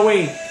there is no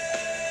way.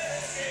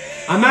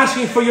 I'm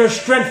asking for your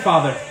strength,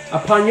 Father,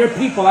 upon your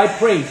people, I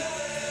pray.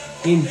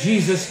 In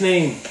Jesus'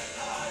 name.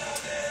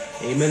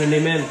 Amen and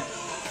amen.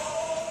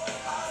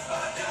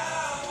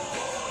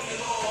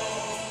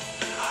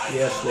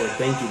 Yes, Lord.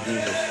 Thank you,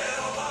 Jesus.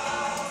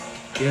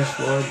 Yes,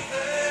 Lord.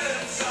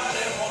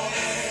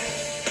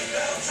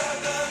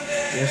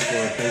 Yes,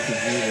 Lord. Thank you,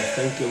 Jesus.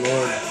 Thank you,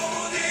 Lord.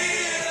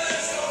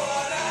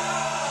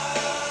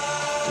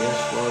 Yes,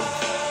 Lord.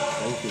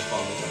 Thank you,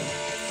 Father God.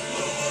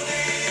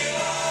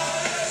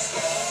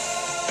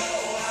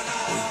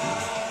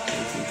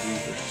 Thank you,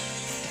 Jesus.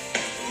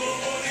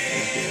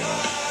 Thank you,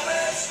 Lord.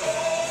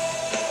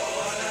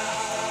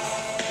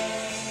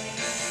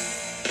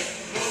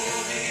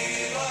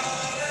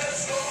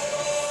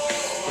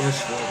 Yes,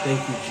 Lord.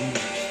 Thank you,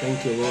 Jesus. Thank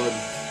you, Lord.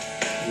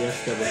 Yes,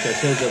 Devil.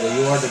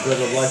 You are the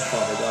bread of life,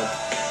 Father God.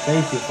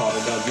 Thank you, Father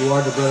God. You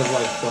are the bread of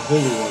life, the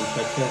Holy One.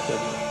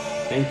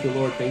 Thank you,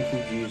 Lord. Thank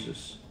you,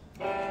 Jesus.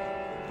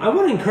 I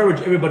want to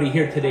encourage everybody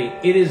here today.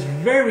 It is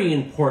very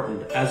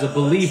important as a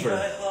believer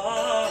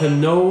to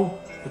know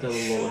the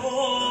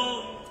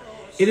Lord.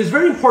 It is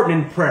very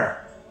important in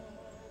prayer.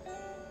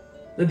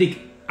 Nadik,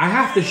 I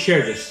have to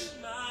share this.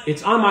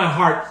 It's on my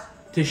heart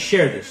to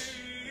share this.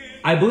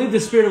 I believe the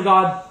Spirit of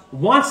God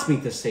wants me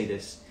to say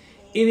this.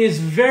 It is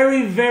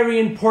very, very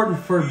important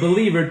for a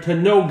believer to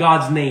know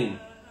God's name.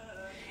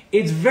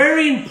 It's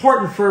very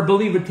important for a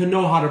believer to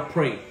know how to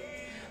pray.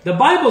 The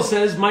Bible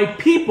says, my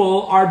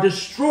people are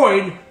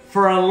destroyed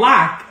for a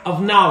lack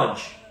of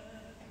knowledge.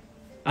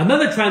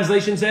 Another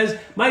translation says,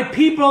 my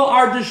people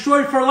are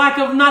destroyed for lack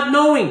of not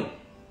knowing.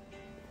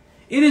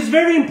 It is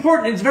very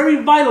important, it's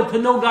very vital to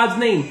know God's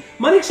name.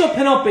 Manikso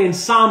Penope in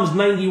Psalms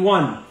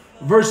 91,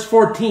 verse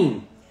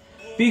 14.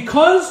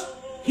 Because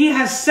he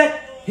has set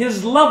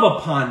his love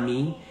upon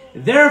me,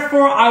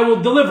 therefore I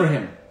will deliver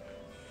him.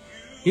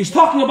 He's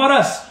talking about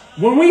us.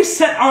 When we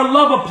set our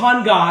love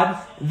upon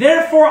God,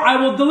 therefore I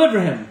will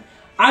deliver him.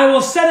 I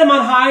will set him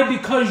on high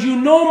because you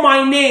know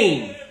my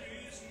name.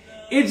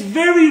 It's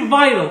very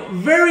vital,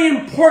 very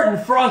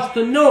important for us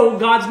to know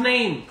God's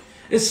name,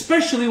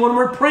 especially when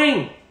we're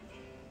praying.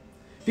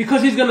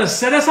 Because he's going to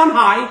set us on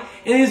high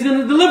and he's going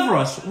to deliver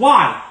us.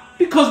 Why?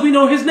 Because we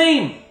know his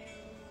name.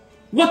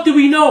 What do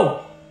we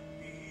know?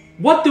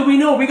 What do we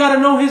know? We got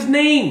to know his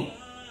name.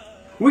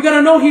 We got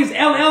to know he's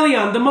El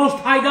Elyon, the Most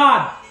High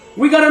God.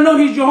 We got to know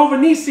he's Jehovah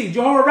Nissi,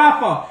 Jehovah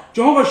Rapha,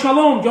 Jehovah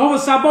Shalom, Jehovah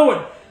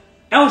Sabaoth,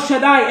 El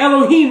Shaddai,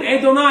 Elohim,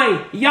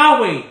 Adonai,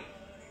 Yahweh.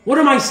 What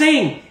am I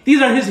saying?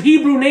 These are his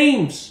Hebrew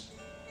names.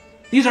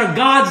 These are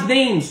God's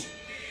names.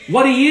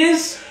 What he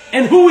is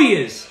and who he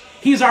is.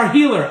 He's our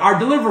healer, our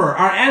deliverer,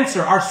 our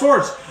answer, our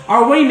source,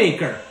 our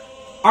waymaker,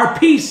 our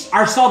peace,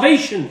 our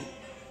salvation.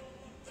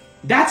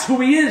 That's who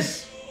he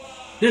is.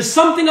 There's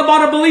something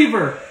about a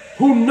believer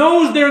who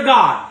knows their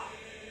God.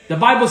 The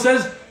Bible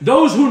says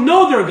those who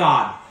know their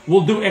God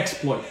will do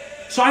exploit.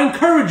 So I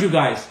encourage you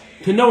guys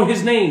to know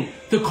his name,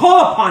 to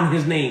call upon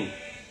his name.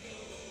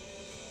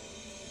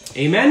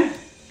 Amen.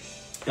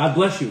 God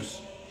bless you.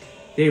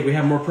 Dave, we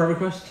have more prayer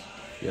requests?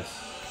 Yes.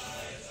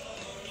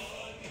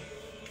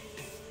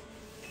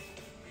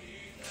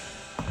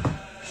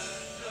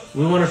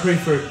 We want to pray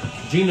for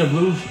Gina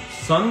Blue's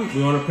son.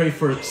 We want to pray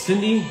for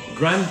Cindy,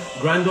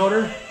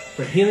 granddaughter,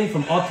 for healing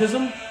from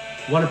autism.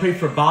 We want to pray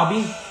for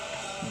Bobby,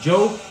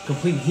 Joe,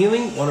 complete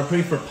healing. We want to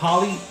pray for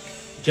Polly,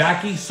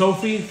 Jackie,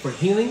 Sophie for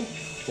healing.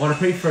 We want to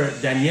pray for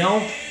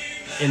Danielle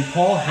and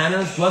Paul,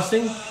 Hannah's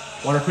blessing.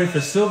 We want to pray for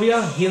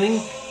Sylvia, healing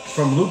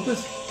from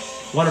lupus.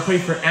 We want to pray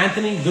for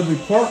Anthony, good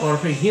report. We want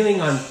to pray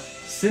healing on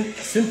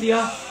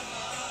Cynthia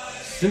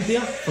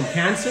from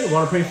cancer. We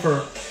want to pray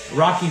for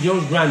Rocky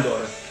Joe's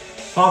granddaughter.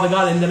 Father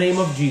God, in the name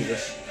of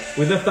Jesus,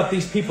 we lift up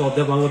these people,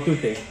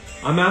 Devla.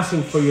 I'm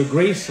asking for your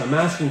grace. I'm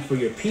asking for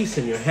your peace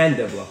and your hand,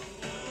 Devla.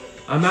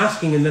 I'm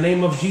asking in the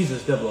name of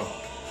Jesus, Devla.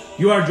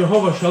 You are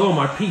Jehovah Shalom,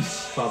 our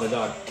peace, Father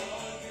God.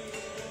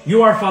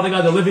 You are, Father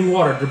God, the living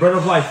water, the bread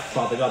of life,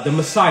 Father God, the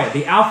Messiah,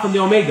 the Alpha and the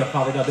Omega,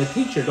 Father God, the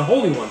teacher, the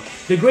Holy One,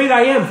 the great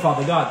I am,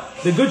 Father God,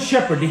 the good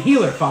shepherd, the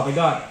healer, Father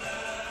God,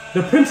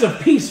 the Prince of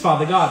Peace,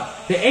 Father God,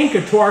 the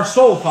anchor to our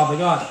soul, Father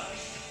God.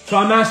 So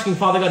I'm asking,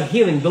 Father God,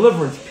 healing,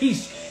 deliverance,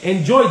 peace,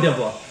 and joy,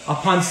 Devla,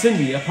 upon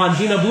Cindy, upon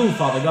Gina Blue,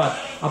 Father God,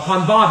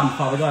 upon Bobby,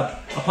 Father God,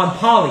 upon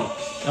Polly,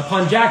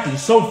 upon Jackie,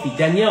 Sophie,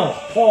 Danielle,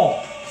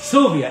 Paul,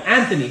 Sylvia,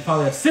 Anthony,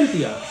 Father God,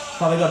 Cynthia,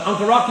 Father God,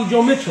 Uncle Rocky,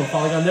 Joe Mitchell,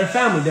 Father God, and their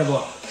family,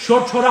 Devla,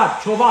 Shor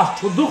Chorat, Chovas,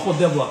 Choducho,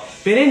 Devla,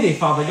 Berende,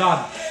 Father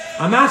God.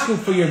 I'm asking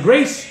for your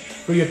grace,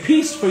 for your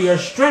peace, for your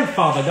strength,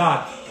 Father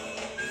God,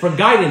 for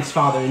guidance,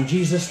 Father, in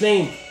Jesus'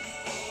 name,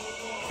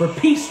 for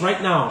peace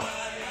right now,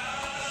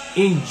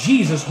 in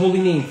Jesus'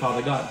 holy name,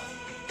 Father God.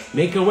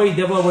 Make a way,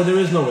 Devla, where there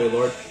is no way,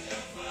 Lord.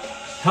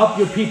 Help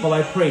your people,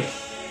 I pray,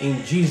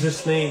 in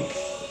Jesus' name.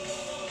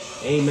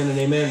 Amen and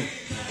amen.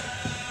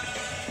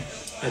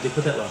 They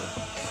put that louder.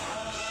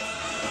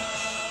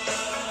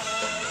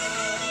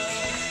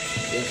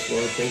 Yes,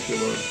 Lord. Thank you,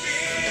 Lord.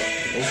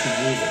 Thank you,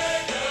 Jesus.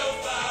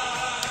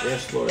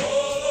 Yes, Lord.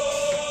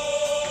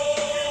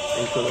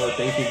 Thank you, Lord.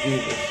 Thank you,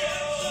 Jesus.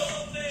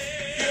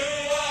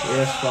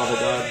 Yes, Father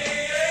God.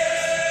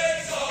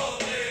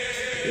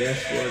 Yes,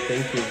 Lord.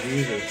 Thank you,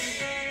 Jesus.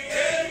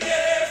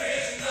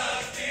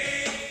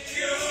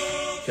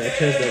 That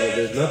says that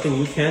there's nothing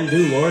you can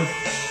do, Lord.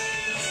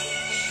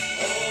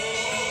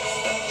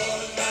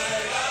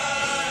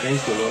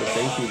 Thank you, Lord.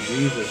 Thank you,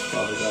 Jesus,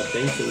 Father God.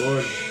 Thank you,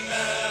 Lord.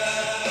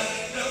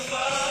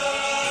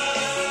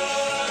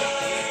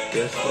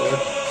 Yes, Lord.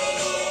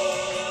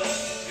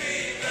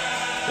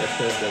 Yes,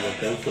 yes, Lord.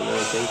 Thank you,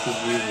 Lord. Thank you,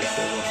 Jesus,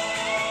 Lord.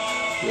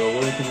 You are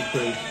worthy to be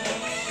praised.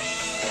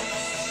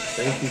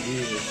 Thank you,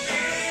 Jesus.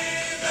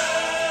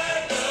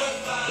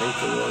 Thank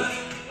you, Lord.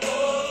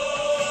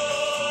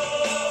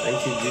 Thank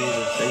you,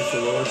 Jesus. Thank you,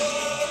 Lord.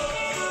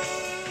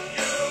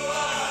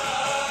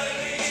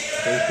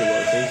 Thank you,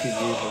 Lord. Thank you,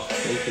 Jesus.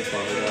 Thank you,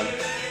 Father God.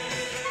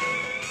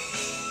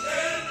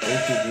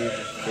 Thank you,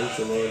 Jesus. Thank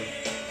you, Lord.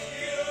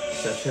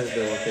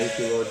 Thank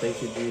you, Lord.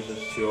 Thank you,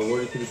 Jesus. You are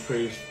worthy to be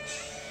praised.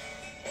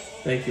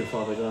 Thank you,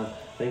 Father God.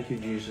 Thank you,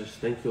 Jesus.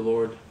 Thank you,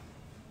 Lord. Do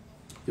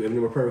we have any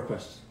more prayer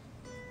requests?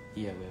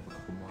 Yeah, we have a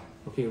couple more.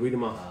 Okay, read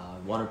them off. I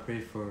want to pray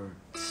for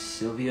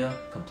Sylvia,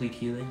 complete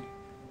healing.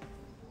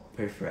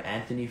 Pray for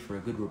Anthony for a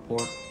good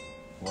report.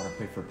 I want to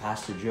pray for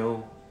Pastor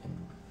Joe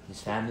and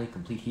his family,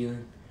 complete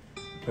healing.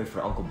 Pray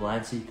for Uncle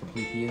Blancy,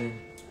 complete healing.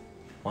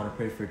 I want to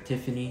pray for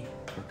Tiffany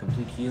for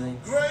complete healing.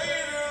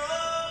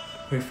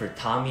 Pray for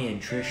Tommy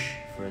and Trish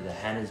for the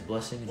Hannah's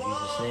blessing in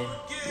Jesus' name.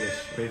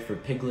 Yes. Pray for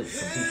Piglet,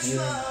 complete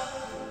healing.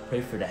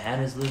 Pray for the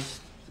Hannah's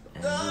list.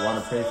 And we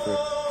want to pray for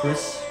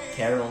Chris,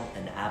 Carol,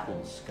 and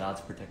Apples,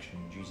 God's protection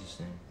in Jesus'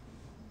 name.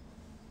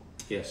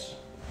 Yes.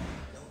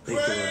 Thank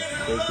you, Lord.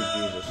 Thank you,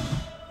 Jesus.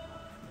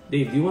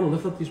 Dave, do you want to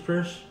lift up these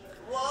prayers?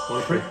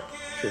 Want to pray?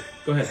 Sure.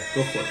 Go ahead.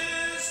 Go for it.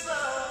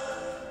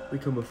 We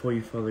come before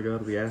you, Father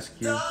God. We ask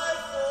you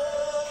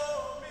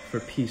for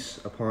peace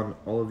upon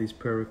all of these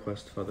prayer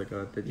requests, Father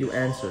God, that you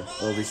answer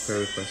all these prayer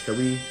requests, that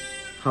we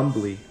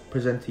humbly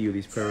present to you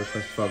these prayer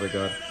requests, Father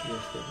God,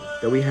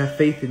 that we have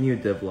faith in you,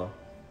 Devla,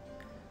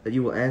 that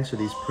you will answer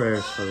these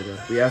prayers, Father God.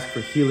 We ask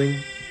for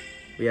healing,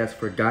 we ask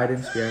for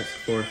guidance, we ask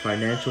for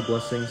financial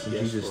blessings in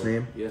Jesus' Lord.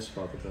 name. Yes,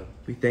 Father God.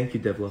 We thank you,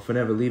 Devla, for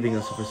never leaving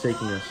us or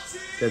forsaking us.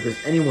 That if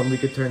there's anyone we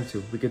could turn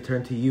to, we could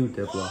turn to you,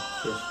 Devla.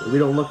 Yes, Lord. We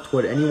don't look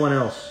toward anyone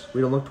else.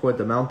 We don't look toward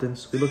the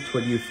mountains. We look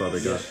toward you, Father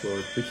God. Yes,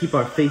 Lord. We keep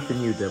our faith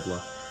in you,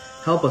 Devla.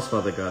 Help us,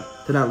 Father God,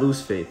 to not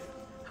lose faith.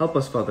 Help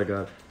us, Father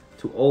God,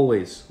 to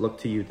always look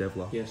to you,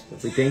 Devla. Yes,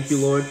 Lord. We thank you,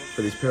 Lord,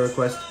 for these prayer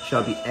requests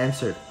shall be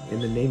answered in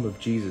the name of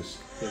Jesus.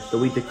 Yes. That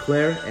we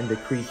declare and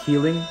decree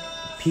healing,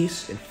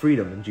 peace, and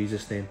freedom in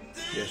Jesus' name.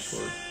 Yes,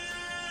 Lord.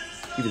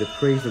 Give you the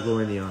praise, the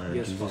glory, and the honor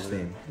Yes, in Jesus' Father.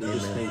 name. We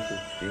just Amen. thank you.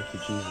 Thank you,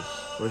 Jesus.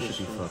 Worship Yes,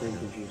 you, Lord. Father. Thank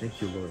you, God. Jesus.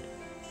 Thank you, Lord.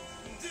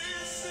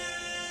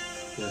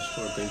 Yes,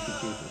 Lord. Thank you,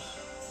 Jesus.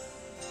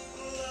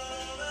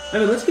 I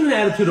mean, let's get an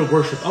attitude of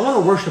worship. I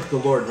want to worship the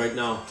Lord right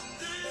now.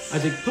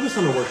 Isaac, put us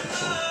on a worship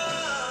song.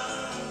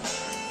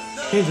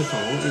 Change the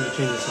song. I want you to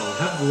change the song.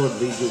 Have the Lord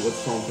lead you what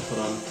song to put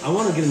on. I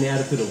want to get in the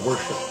attitude of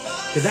worship.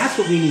 Because that's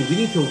what we need. We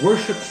need to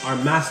worship our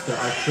Master,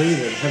 our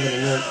Creator of heaven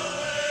and earth.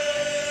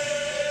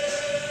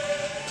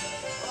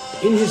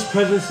 In His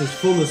presence is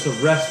fullness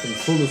of rest and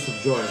fullness of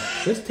joy.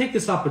 Let's take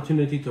this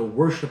opportunity to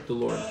worship the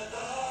Lord.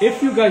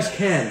 If you guys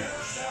can,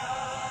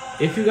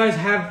 if you guys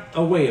have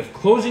a way of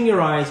closing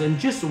your eyes and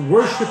just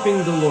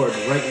worshiping the Lord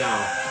right now,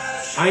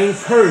 I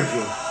encourage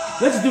you.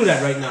 Let's do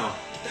that right now.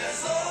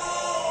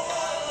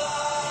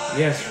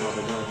 Yes,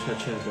 Father God.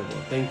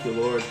 Thank you,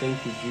 Lord.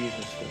 Thank you,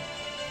 Jesus.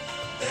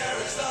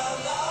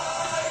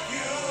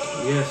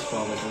 Yes,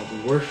 Father God. We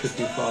worship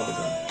you, Father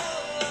God.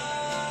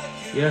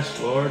 Yes,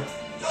 Lord.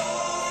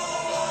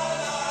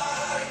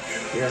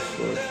 Yes,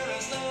 Lord.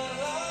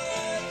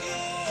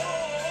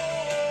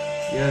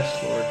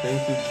 Yes, Lord.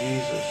 Thank you,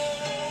 Jesus.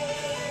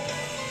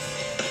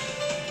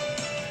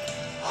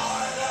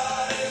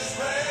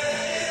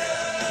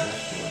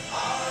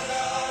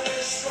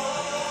 Yes,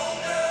 Lord.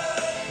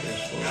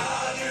 Yes,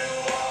 Lord.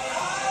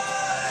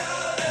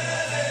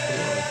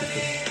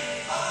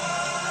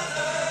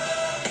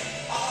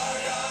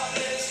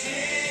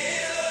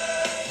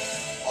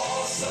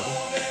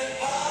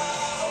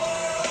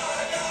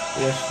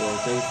 Yes, Lord.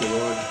 Thank you,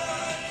 Lord.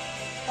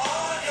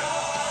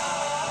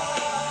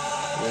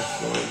 Yes,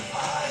 Lord.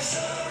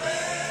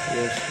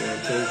 Yes, Lord.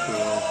 Thank you,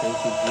 Lord. Thank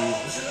you,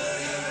 Jesus.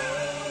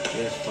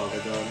 Yes,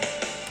 Father God.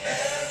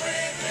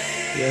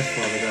 Yes,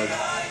 Father God.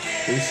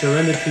 We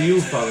surrender to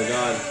you, Father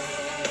God.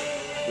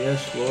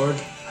 Yes, Lord.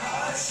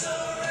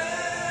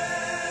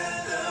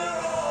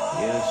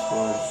 Yes,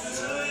 Lord.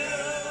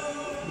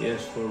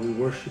 Yes, Lord. We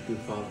worship you,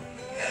 Father.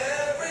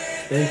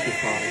 Thank you,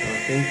 Father God.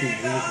 Thank you,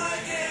 Jesus.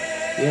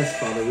 Yes,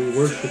 Father, we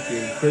worship you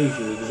and praise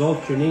you.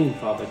 Exalt your name,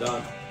 Father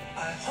God.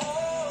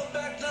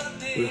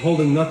 We're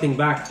holding nothing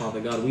back, Father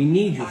God. We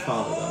need you,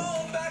 Father God.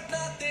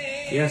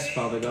 Yes,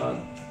 Father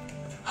God.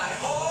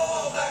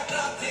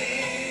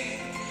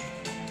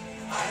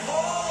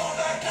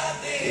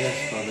 Yes,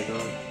 Father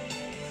God.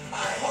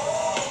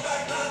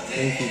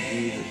 Thank you,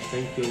 Jesus.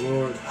 Thank you,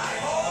 Lord.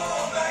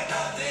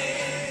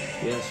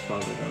 Yes,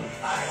 Father God.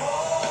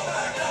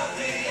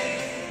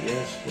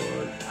 Yes,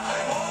 Lord.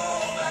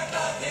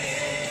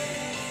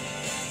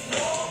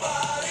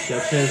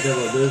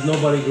 There's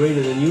nobody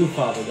greater than you,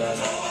 Father God.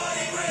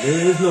 There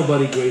is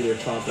nobody greater,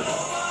 Father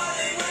God.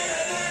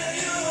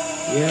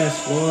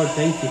 Yes, Lord.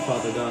 Thank you,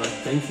 Father God.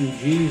 Thank you,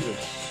 Jesus.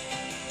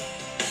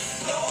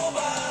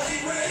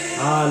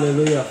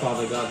 Hallelujah,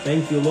 Father God.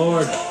 Thank you,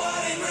 Lord. Yes,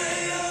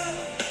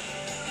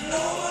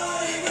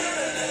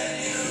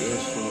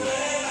 Lord.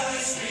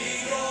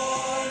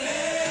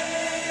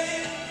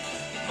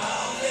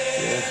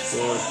 Yes,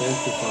 Lord.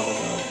 Thank you, Father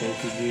God.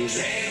 Thank you,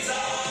 Jesus.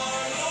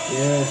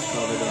 Yes,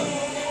 Father God.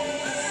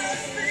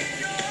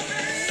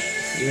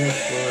 Yes,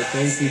 Lord.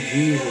 Thank you,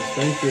 Jesus.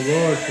 Thank you,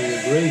 Lord, for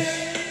your grace.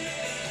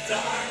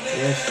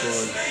 Yes,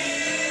 Lord.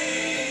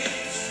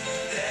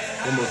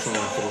 One more song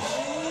after this.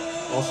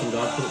 Awesome,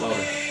 God. Put it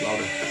louder.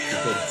 Louder. You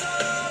could.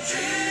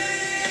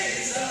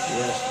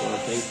 Yes, Lord.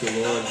 Thank you,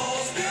 Lord.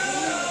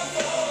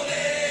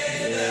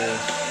 Yes.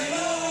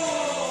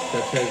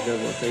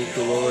 Thank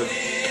you, Lord.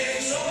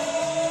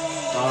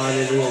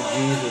 Hallelujah,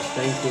 Jesus.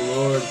 Thank you,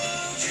 Lord.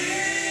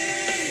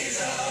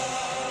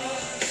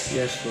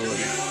 Yes, Lord.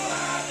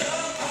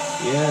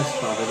 Yes,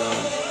 Father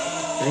God.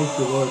 Thank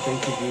you, Lord.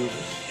 Thank you,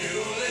 Jesus.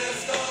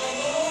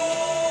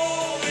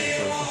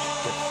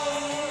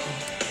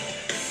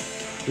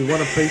 We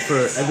want to pray for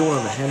everyone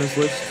on the Hannah's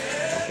list.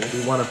 Okay.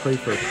 We want to pray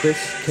for Chris,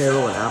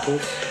 Carol, and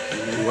Apples.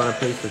 We want to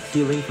pray for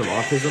healing from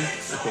autism.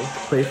 Okay.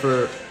 Pray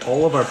for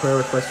all of our prayer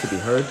requests to be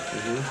heard.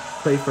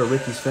 Pray for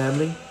Ricky's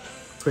family.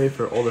 Pray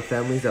for all the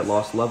families that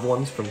lost loved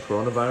ones from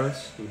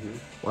coronavirus.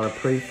 Want to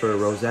pray for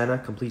Rosanna,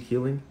 complete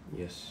healing.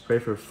 Yes. Pray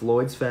for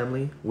Floyd's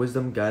family,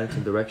 wisdom, guidance,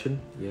 and direction.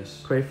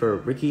 Yes. Pray for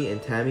Ricky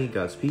and Tammy,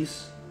 God's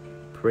peace.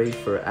 Pray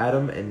for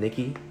Adam and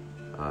Nikki,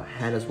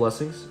 Hannah's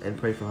blessings. And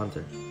pray for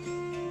Hunter.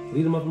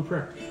 Lead them up in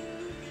prayer.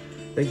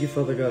 Thank you,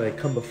 Father God. I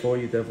come before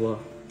you, Devla.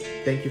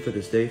 Thank you for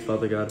this day,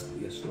 Father God.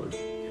 Yes, Lord.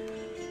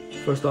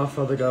 First off,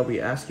 Father God, we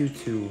ask you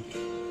to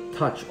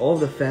touch all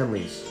the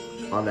families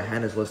on the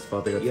Hannah's list,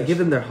 Father God. Yes. To give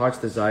them their heart's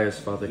desires,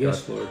 Father God.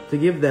 Yes, Lord. To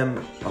give them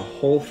a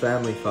whole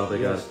family, Father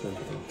Yes, God.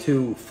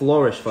 To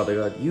flourish, Father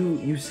God.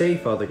 You say,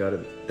 Father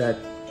God, that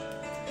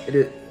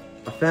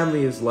a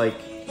family is like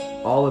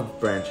olive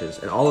branches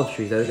and olive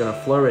trees that are going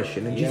to flourish.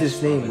 And in Yes,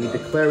 Jesus' name, Father we God.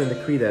 declare and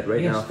decree that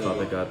right Yes, now, Father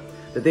Father God.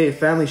 God. That their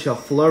family shall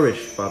flourish,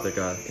 Father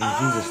God, in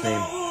Jesus'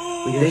 name.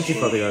 We Yes, thank you,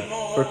 Lord. Father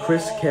God, for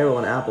Chris, Carol,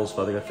 and Apples,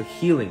 Father God, for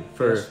healing,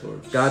 for Yes,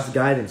 Lord. God's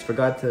guidance, for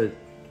God to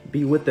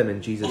be with them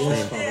in Jesus' Yes,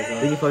 name. Father God.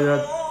 Thank you, Father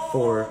God,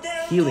 for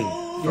healing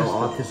from Yes,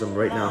 Lord. autism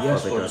right now,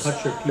 Yes, Father Lord. God.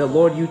 Touch your That, people.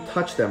 Lord, you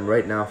touch them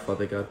right now,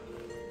 Father God.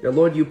 That,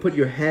 Lord, you put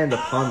your hand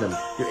upon them,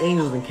 your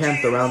angels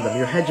encamped around them,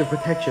 your hedge of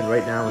protection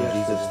right now in Yes,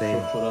 Jesus' Lord. name,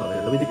 Father Father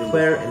God. God. We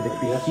declare and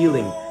decree Yes,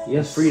 healing Lord. and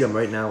Yes. freedom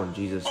right now in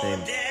Jesus' name.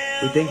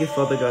 We thank you,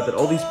 Father God, that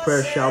all these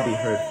prayers shall be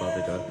heard,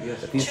 Father God.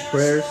 Yes, That these Lord.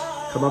 prayers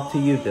come up to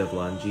you,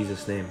 Devla, in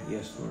Jesus' name.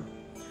 Yes, Lord.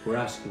 We're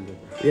asking you.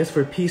 We ask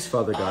for peace,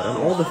 Father God, on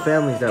all the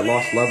families that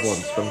lost loved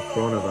ones from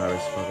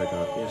coronavirus, Father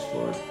God. Yes,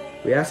 Lord.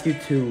 We ask you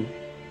to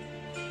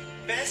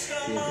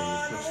Heal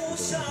them.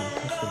 Touch them.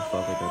 touch them,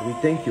 Father God. We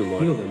thank you,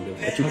 Lord, Heal them, Lord.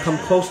 that you come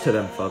close to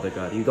them, Father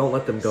God. You don't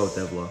let them go,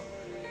 Devla.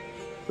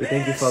 We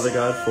thank you, Father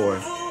God, for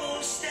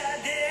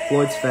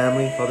Floyd's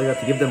family, Father God,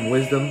 to give them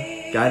wisdom,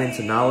 guidance,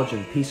 and knowledge,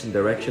 and peace and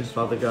direction,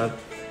 Father God.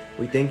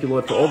 We thank you,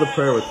 Lord, for all the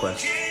prayer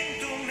requests,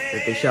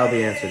 that they shall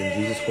be answered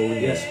in Jesus' holy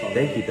name. Yes, Father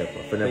Thank God. you,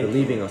 Devla, for never Thank you,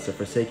 leaving Lord. us or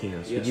forsaking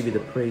us. Yes, we give you the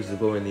Lord. praise, the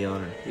glory, and the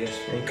honor. Yes,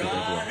 Thank you, Lord.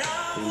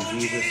 Devla. In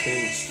Jesus'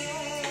 name.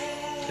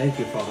 Thank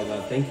you, Father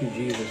God. Thank you,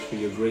 Jesus, for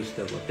your grace,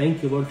 Devla.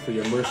 Thank you, Lord, for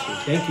your mercy.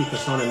 Thank you,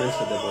 Kasana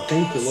Mensa, Devla.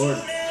 Thank you, Lord.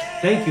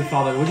 Thank you,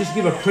 Father. We'll just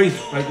give a praise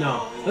right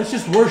now. Let's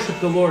just worship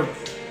the Lord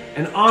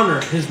and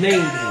honor His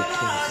name.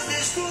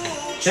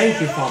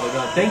 Thank you, Father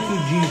God. Thank you,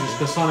 Jesus,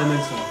 Kasana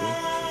Mensa.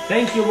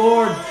 Thank you,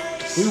 Lord.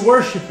 We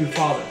worship you,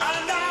 Father.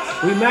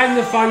 We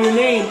magnify your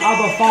name,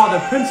 Abba, Father,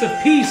 Prince of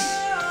Peace.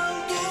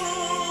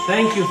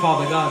 Thank you,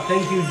 Father God.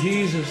 Thank you,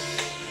 Jesus.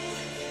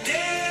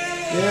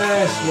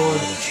 Yes,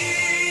 Lord.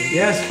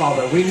 Yes,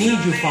 Father. We need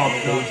you, Father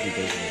God.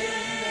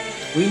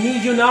 We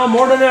need you now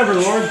more than ever,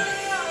 Lord.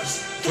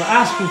 We're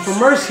asking for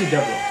mercy,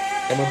 Deborah.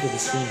 Come up to the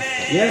scene.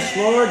 Yes,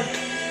 Lord.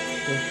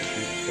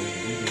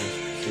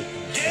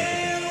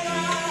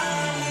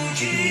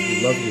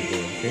 We love you,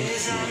 Lord. Thank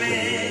you.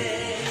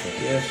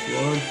 Yes,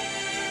 Lord.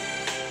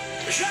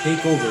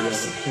 Take over,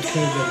 devil.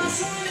 Pretend devil.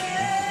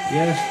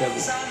 Yes,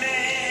 devil.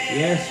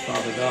 Yes,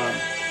 Father God.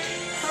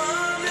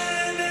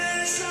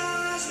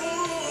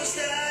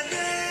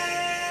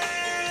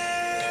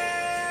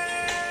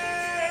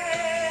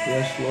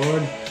 Yes,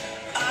 Lord.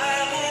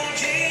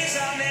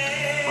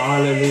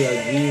 Hallelujah,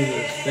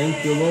 Jesus. Thank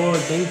you, Lord.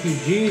 Thank you,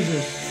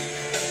 Jesus.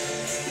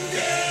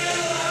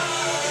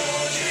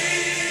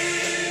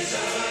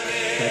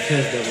 That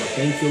says, devil.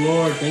 Thank you,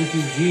 Lord. Thank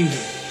you,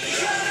 Jesus.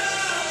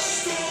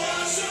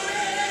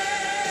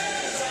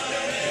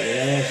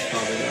 Yes,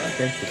 Father God.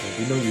 Thank you, Lord.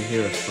 We know you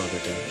hear us, Father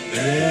God.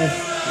 Yes.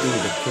 We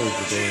need to praise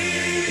the Lord.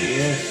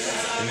 Yes.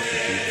 Thank you,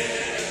 Jesus.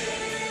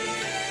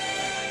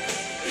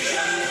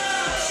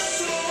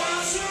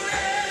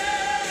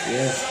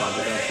 Yes,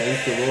 Father God. Thank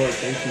you, Lord.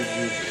 Thank you,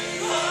 Jesus.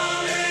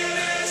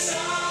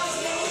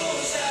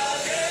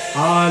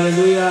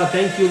 Hallelujah.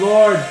 Thank you,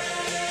 Lord.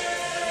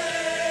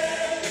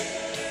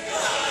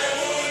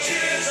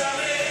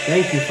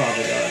 Thank you,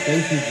 Father God.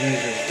 Thank you,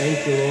 Jesus.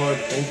 Thank you, Lord.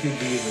 Thank you,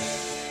 Jesus.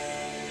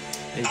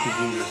 Thank you,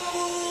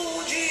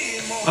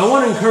 Jesus. I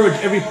want to encourage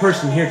every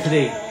person here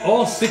today,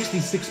 all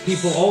 66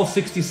 people, all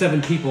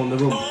 67 people in the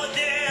room.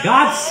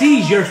 God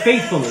sees your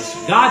faithfulness.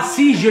 God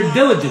sees your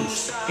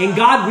diligence. And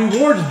God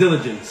rewards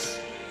diligence.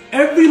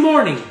 Every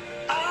morning,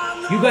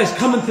 you guys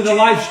come into the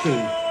live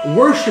stream,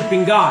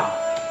 worshiping God,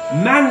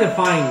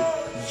 magnifying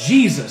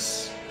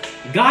Jesus.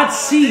 God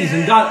sees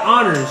and God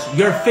honors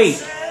your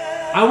faith.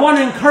 I want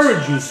to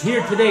encourage you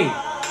here today.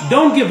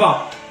 Don't give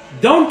up.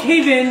 Don't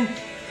cave in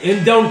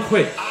and don't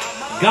quit.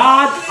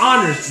 God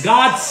honors.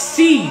 God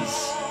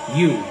sees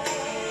you.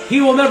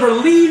 He will never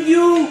leave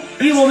you.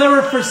 He will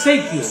never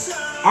forsake you.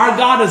 Our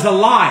God is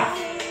alive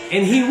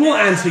and He will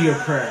answer your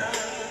prayer.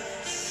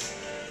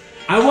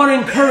 I want to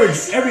encourage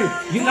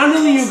not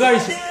only you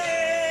guys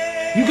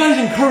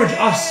encourage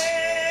us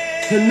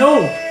to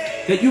know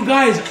that you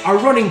guys are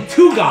running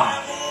to God.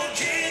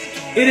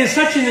 It is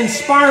such an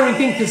inspiring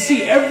thing to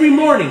see every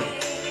morning.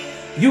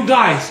 You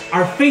guys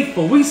are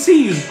faithful. We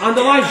see you on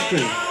the live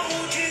stream.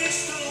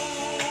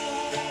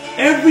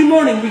 Every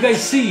morning we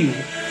guys see you.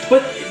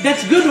 But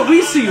that's good that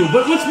we see you.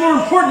 But what's more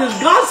important is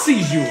God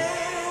sees you.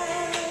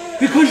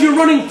 Because you're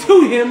running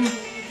to Him,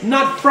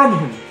 not from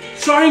Him.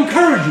 So I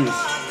encourage you,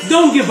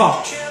 don't give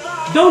up.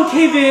 Don't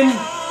cave in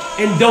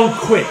and don't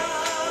quit.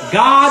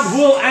 God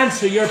will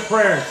answer your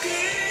prayers.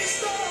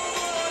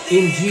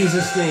 In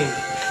Jesus' name.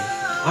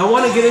 I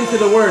want to get into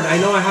the word. I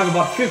know I have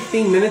about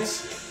 15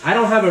 minutes. I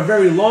don't have a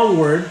very long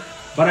word,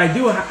 but I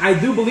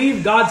do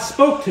believe God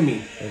spoke to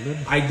me. Amen.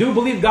 I do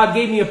believe God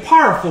gave me a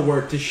powerful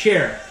word to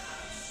share.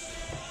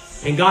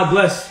 And God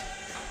bless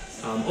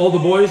all the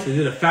boys. They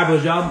did a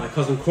fabulous job. My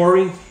cousin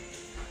Corey,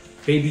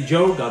 baby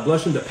Joe, God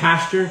bless him, the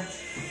pastor.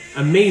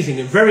 Amazing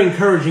and very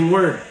encouraging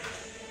word.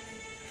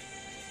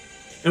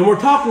 And we're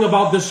talking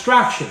about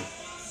distraction.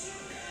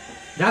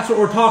 That's what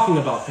we're talking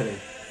about today.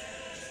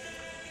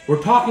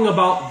 We're talking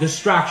about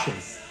distraction,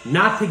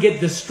 not to get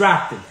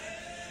distracted.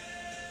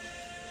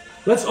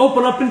 Let's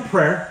open up in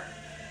prayer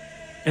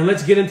and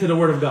let's get into the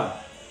Word of God.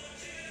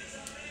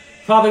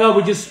 Father God,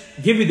 we just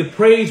give you the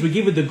praise, we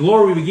give you the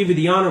glory, we give you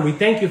the honor. We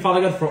thank you,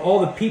 Father God, for all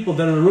the people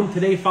that are in the room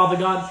today, Father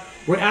God.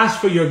 We ask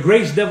for your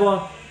grace,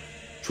 Devla,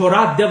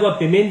 Chorat Devla,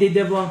 Pimende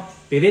Devla,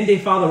 Perende,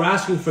 Father. We're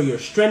asking for your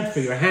strength,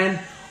 for your hand.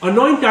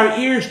 Anoint our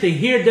ears to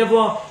hear,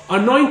 Devla.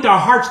 Anoint our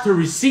hearts to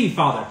receive,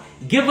 Father.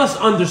 Give us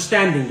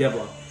understanding,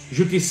 Devla.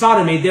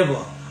 Jutisarame,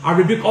 Devla. I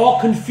rebuke all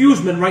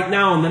confusion right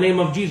now in the name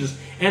of Jesus.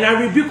 And I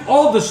rebuke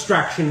all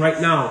distraction right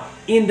now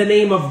in the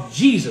name of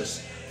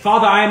Jesus.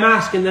 Father, I am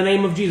asking in the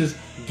name of Jesus,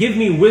 give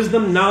me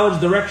wisdom, knowledge,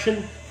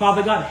 direction.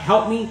 Father God,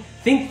 help me.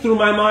 Think through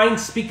my mind,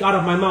 speak out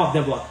of my mouth,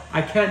 Devla.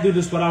 I can't do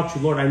this without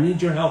you, Lord. I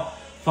need your help,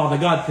 Father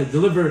God, to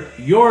deliver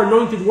your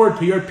anointed word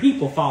to your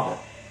people, Father.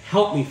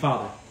 Help me,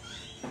 Father.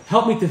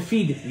 Help me to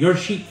feed your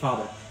sheep,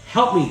 Father.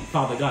 Help me,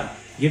 Father God.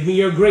 Give me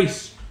your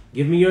grace.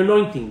 Give me your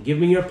anointing. Give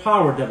me your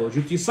power, Devla.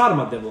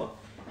 Jutisarama, Devla.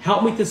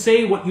 Help me to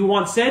say what you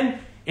want said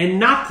and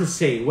not to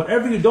say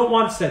whatever you don't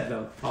want said,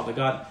 though, Father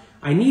God.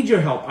 I need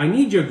your help. I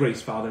need your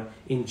grace, Father,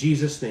 in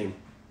Jesus' name.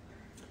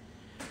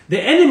 The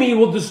enemy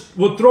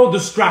will throw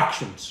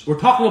distractions. We're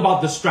talking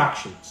about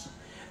distractions.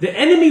 The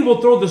enemy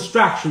will throw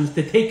distractions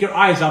to take your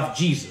eyes off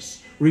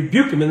Jesus.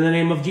 Rebuke him in the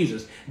name of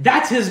Jesus.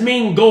 That's his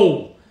main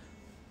goal.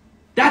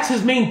 That's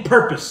his main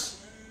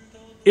purpose,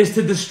 is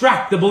to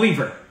distract the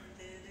believer.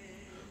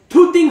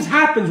 Two things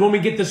happen when we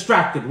get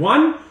distracted.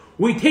 One,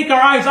 we take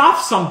our eyes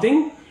off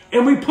something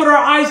and we put our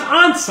eyes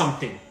on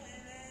something.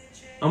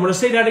 I'm going to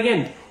say that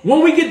again.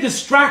 When we get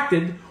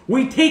distracted,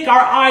 we take our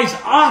eyes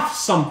off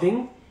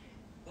something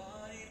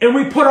and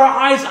we put our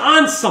eyes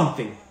on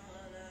something.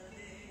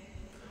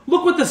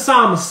 Look what the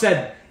psalmist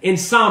said in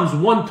Psalms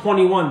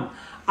 121.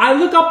 I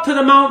look up to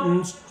the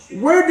mountains.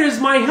 Where does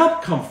my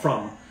help come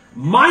from?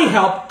 My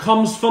help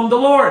comes from the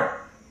Lord.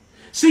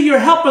 See, your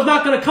help is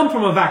not going to come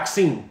from a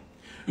vaccine.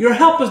 Your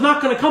help is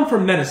not going to come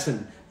from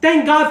medicine.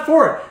 Thank God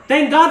for it.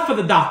 Thank God for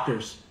the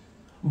doctors.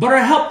 But our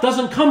help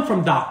doesn't come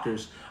from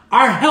doctors.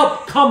 Our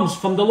help comes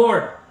from the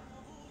Lord.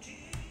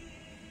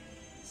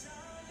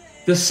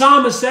 The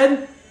psalmist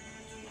said,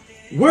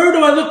 where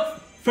do I look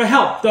for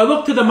help? Do I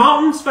look to the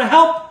mountains for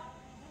help?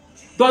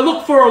 Do I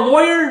look for a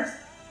lawyer,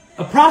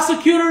 a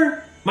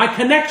prosecutor, my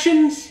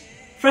connections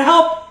for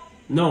help?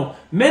 No.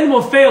 Men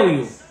will fail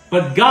you,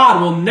 but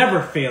God will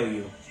never fail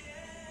you.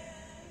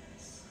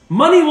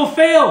 Money will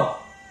fail.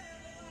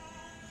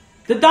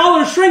 The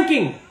dollar is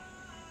shrinking,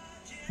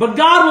 but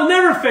God will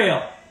never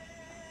fail.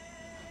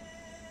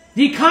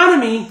 The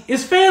economy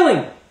is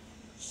failing.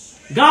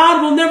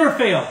 God will never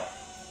fail.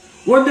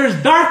 When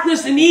there's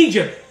darkness in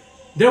Egypt,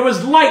 there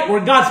was light where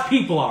God's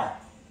people are.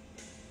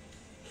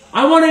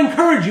 I want to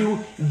encourage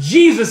you,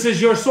 Jesus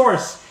is your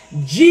source.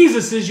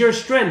 Jesus is your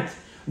strength.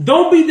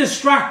 Don't be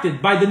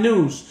distracted by the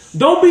news.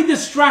 Don't be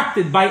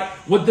distracted by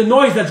what the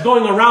noise that's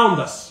going around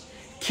us.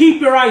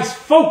 Keep your eyes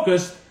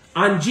focused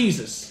on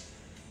Jesus.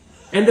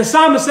 And the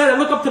psalmist said, I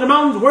look up to the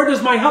mountains. Where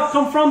does my help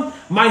come from?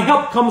 My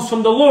help comes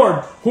from the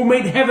Lord who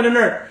made heaven and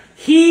earth.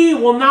 He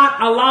will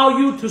not allow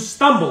you to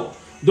stumble.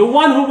 The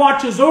one who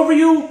watches over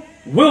you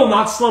will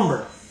not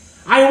slumber.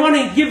 I want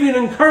to give you an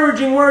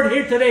encouraging word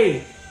here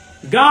today.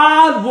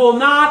 God will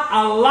not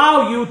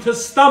allow you to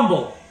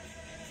stumble.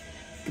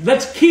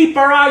 Let's keep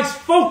our eyes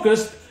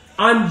focused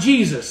on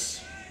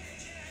Jesus.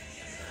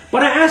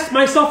 But I asked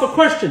myself a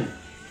question.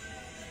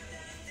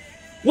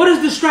 What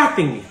is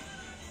distracting me?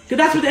 Because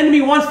that's what the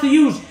enemy wants to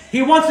use.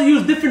 He wants to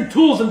use different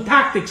tools and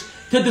tactics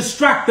to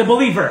distract the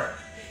believer.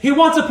 He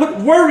wants to put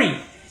worry.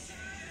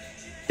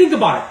 Think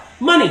about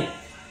it. Money.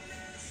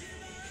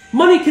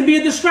 Money can be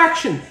a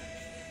distraction.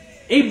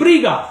 A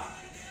briga.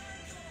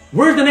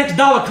 Where's the next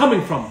dollar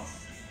coming from?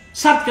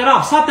 Sat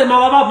karab, sat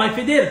malabab, my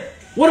fidir.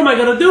 What am I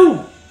going to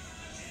do?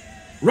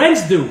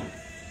 Rents due.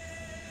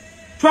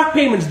 Truck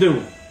payments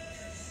due.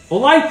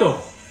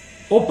 Olaito.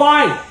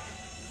 Opay.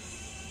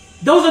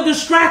 Those are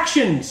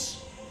distractions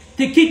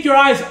to keep your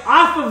eyes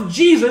off of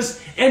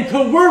Jesus and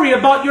to worry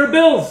about your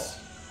bills.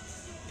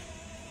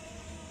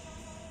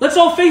 Let's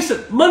all face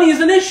it. Money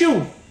is an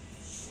issue.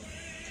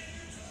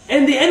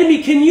 And the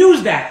enemy can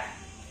use that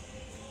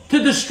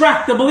to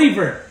distract the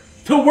believer,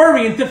 to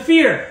worry and to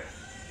fear.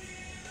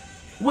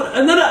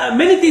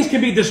 Many things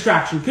can be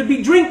distraction. Could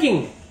be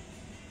drinking.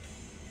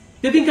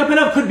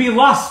 Could be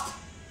lust.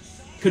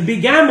 Could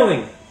be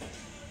gambling.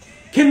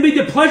 Can be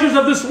the pleasures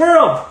of this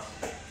world.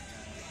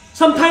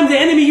 Sometimes the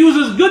enemy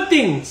uses good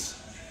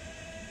things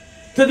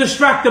to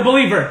distract the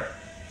believer.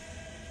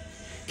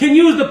 Can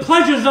use the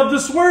pleasures of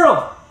this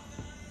world.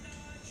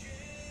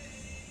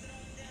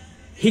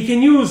 He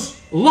can use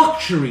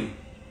luxury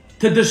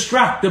to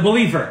distract the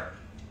believer.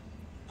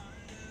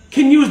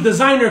 Can use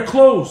designer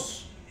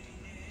clothes.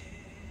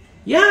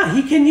 Yeah,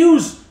 he can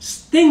use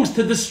things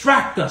to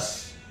distract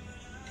us.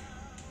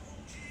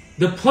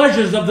 The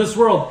pleasures of this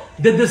world,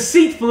 the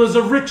deceitfulness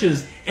of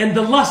riches, and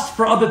the lust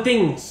for other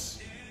things.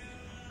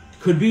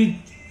 Could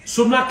be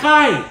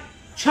sumnakai,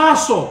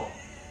 chaso,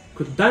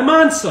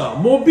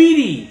 daimansa,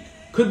 mobili,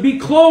 could be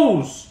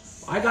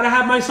clothes. I gotta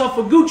have myself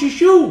a Gucci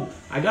shoe.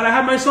 I gotta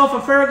have myself a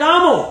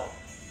Ferragamo.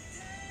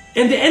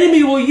 And the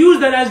enemy will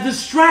use that as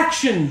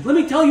distraction. Let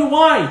me tell you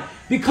why.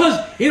 Because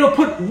it'll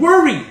put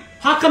worry.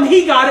 How come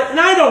he got it and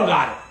I don't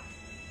got it?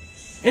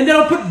 And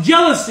that'll put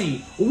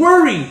jealousy,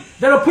 worry.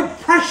 That'll put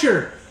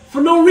pressure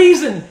for no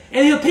reason.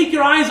 And he'll take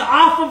your eyes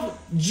off of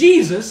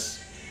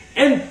Jesus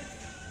and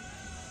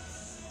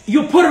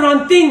you'll put it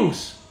on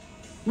things.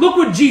 Look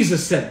what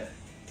Jesus said.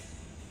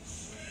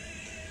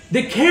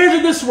 The cares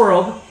of this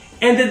world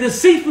and the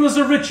deceitfulness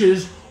of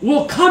riches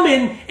will come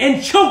in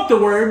and choke the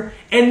word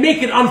and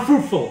make it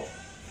unfruitful.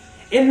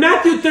 In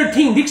Matthew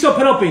 13,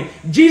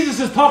 Jesus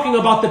is talking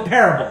about the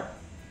parable,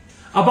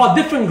 about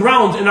different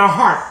grounds in our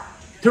heart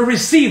to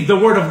receive the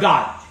word of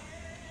God.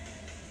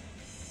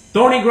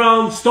 Thorny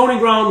ground, stony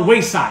ground,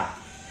 wayside.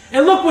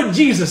 And look what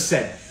Jesus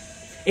said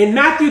in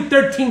Matthew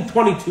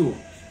 13:22.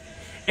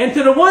 And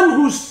to the one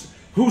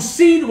whose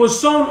seed was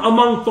sown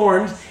among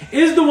thorns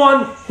is the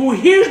one who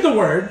hears the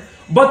word,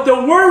 but the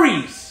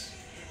worries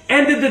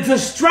and the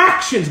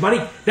distractions,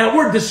 buddy, that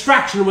word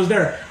distraction was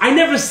there. I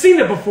never seen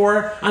it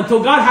before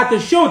until God had to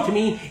show it to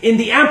me in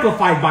the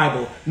Amplified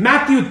Bible.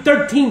 Matthew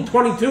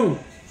 13:22.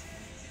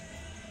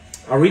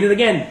 I'll read it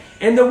again.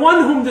 And the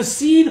one whom the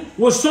seed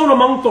was sown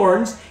among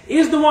thorns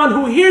is the one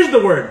who hears the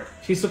word.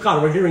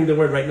 We're hearing the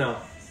word right now.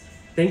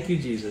 Thank you,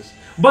 Jesus.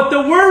 But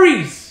the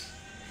worries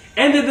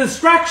and the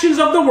distractions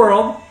of the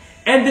world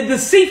and the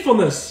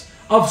deceitfulness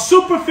of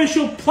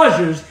superficial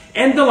pleasures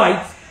and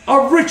delights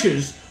of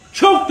riches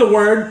choke the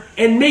word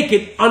and make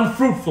it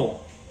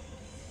unfruitful.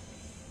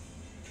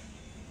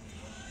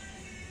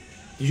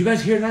 Did you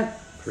guys hear that?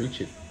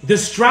 Preach it.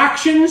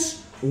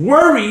 Distractions,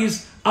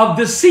 worries of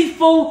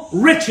deceitful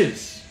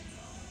riches.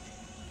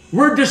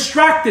 We're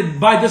distracted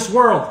by this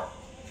world.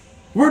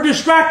 We're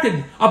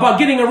distracted about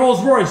getting a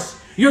Rolls Royce.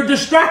 You're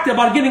distracted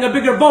about getting a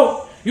bigger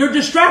boat. You're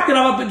distracted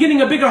about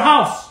getting a bigger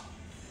house.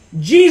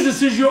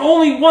 Jesus is your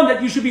only one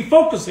that you should be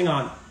focusing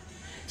on.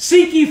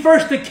 Seek ye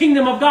first the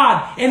kingdom of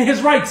God and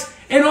his rights,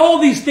 and all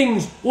these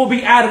things will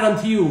be added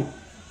unto you.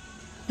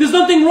 There's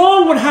nothing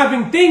wrong with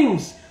having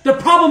things. The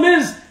problem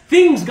is,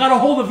 things got a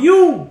hold of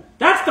you.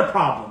 That's the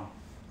problem.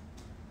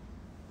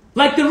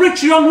 Like the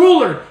rich young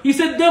ruler, he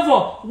said,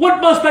 devil, what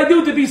must I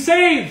do to be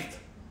saved?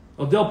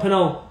 Oh, Del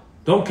Pinel,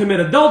 don't commit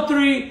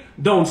adultery,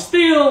 don't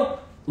steal,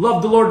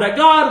 love the Lord thy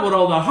God with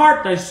all thy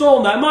heart, thy soul,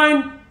 and thy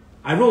mind.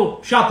 I rule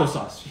shato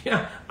sauce.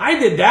 Yeah, I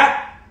did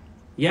that.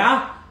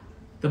 Yeah.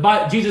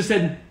 Jesus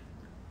said,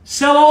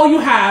 sell all you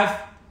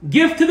have,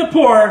 give to the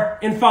poor,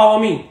 and follow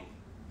me.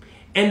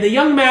 And the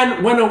young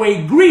man went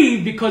away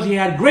grieved because he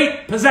had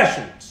great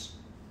possessions.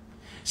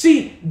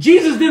 See,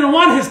 Jesus didn't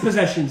want his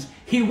possessions.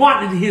 He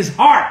wanted his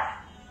heart.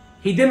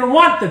 He didn't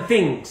want the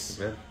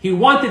things. Amen. He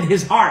wanted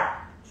his heart.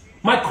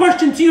 My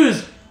question to you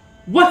is,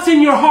 what's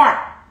in your heart?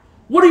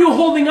 What are you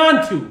holding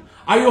on to?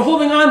 Are you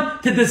holding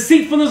on to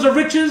deceitfulness of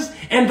riches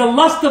and the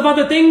lust of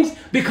other things?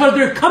 Because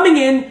they're coming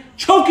in,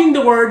 choking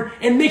the word,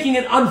 and making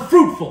it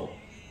unfruitful.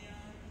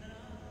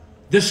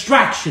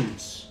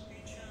 Distractions.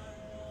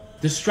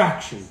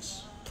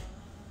 Distractions.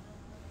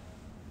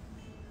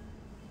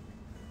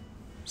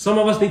 Some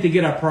of us need to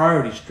get our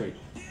priorities straight.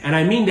 And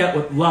I mean that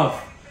with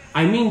love.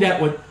 I mean that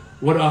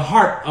with a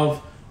heart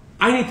of,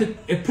 I need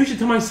to preach it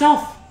to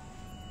myself.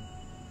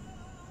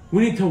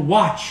 We need to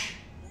watch.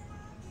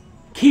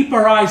 Keep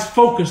our eyes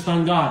focused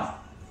on God.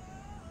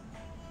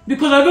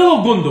 Because I will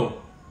gundo.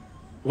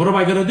 What am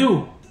I going to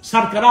do?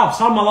 Sarkarav,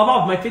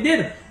 salmalavav, my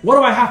fidir. What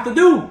do I have to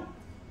do?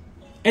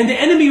 And the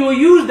enemy will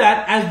use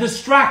that as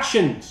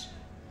distractions.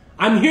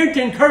 I'm here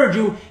to encourage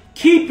you.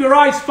 Keep your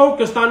eyes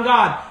focused on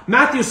God.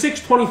 Matthew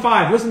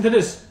 6:25. Listen to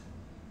this.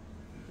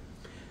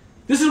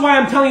 This is why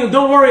I'm telling you,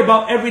 don't worry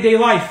about everyday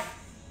life.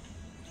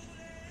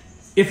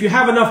 If you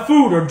have enough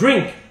food or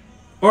drink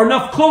or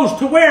enough clothes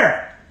to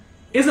wear,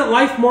 isn't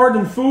life more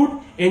than food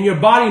and your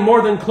body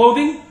more than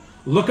clothing?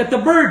 Look at the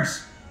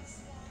birds.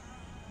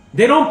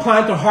 They don't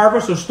plant or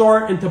harvest or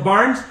store into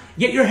barns,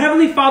 yet your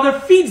heavenly Father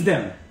feeds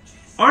them.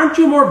 Aren't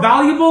you more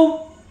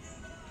valuable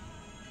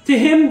to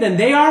Him than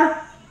they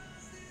are?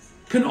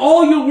 Can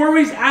all your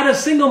worries add a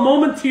single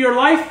moment to your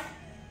life?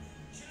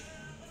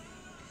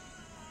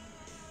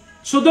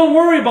 So don't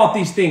worry about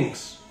these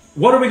things.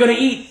 What are we going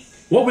to eat?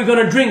 What we're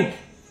going to drink?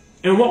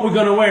 And what we're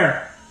going to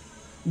wear?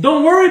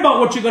 Don't worry about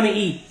what you're going to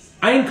eat.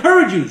 I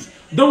encourage you.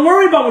 Don't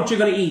worry about what you're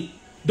going to eat.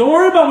 Don't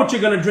worry about what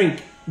you're going to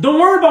drink. Don't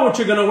worry about what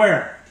you're going to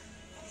wear.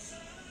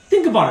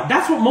 Think about it.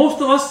 That's what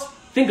most of us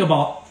think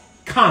about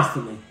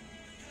constantly.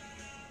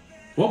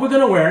 What we're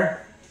going to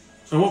wear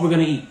and what we're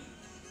going to eat.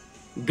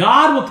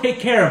 God will take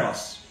care of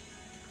us.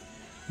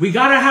 We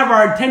got to have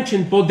our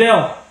attention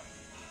bodel.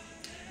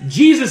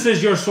 Jesus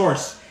is your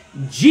source.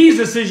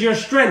 Jesus is your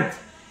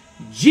strength.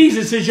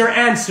 Jesus is your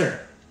answer.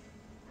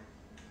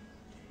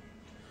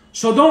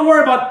 So don't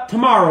worry about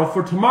tomorrow,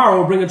 for tomorrow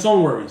will bring its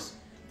own worries.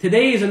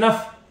 Today is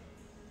enough.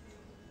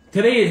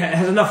 Today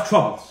has enough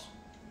troubles.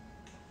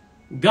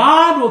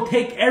 God will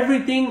take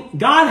everything.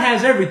 God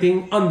has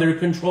everything under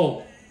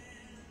control.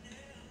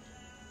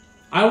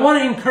 I want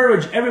to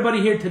encourage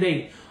everybody here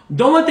today.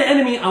 Don't let the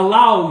enemy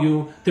allow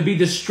you to be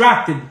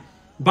distracted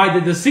by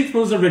the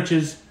deceitfulness of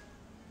riches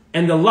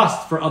and the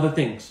lust for other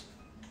things.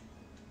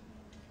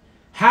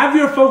 Have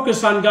your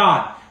focus on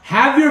God.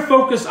 Have your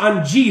focus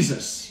on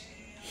Jesus.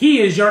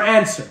 He is your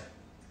answer.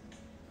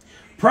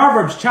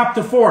 Proverbs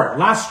chapter 4,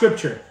 last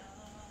scripture.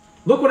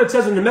 Look what it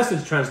says in the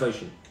Message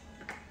translation.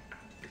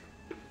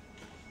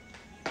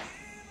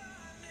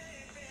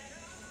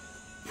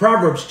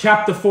 Proverbs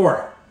chapter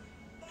 4,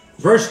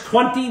 verse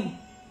 20,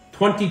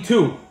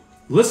 22.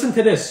 Listen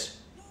to this.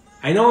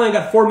 I know I only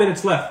got 4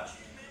 minutes left.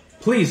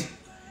 Please,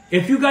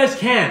 if you guys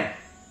can,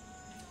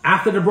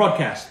 after the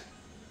broadcast,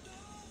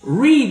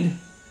 read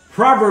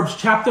Proverbs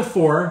chapter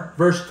 4,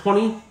 verse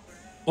 20,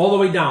 all the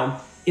way down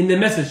in the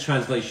Message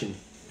translation.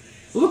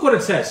 Look what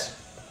it says.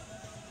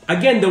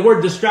 Again, the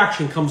word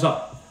distraction comes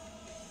up.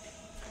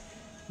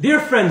 Dear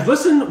friends,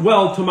 listen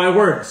well to my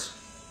words.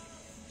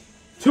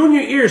 Tune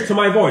your ears to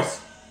my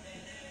voice.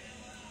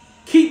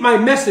 Keep my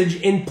message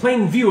in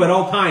plain view at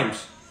all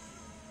times.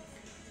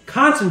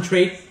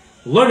 Concentrate,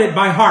 learn it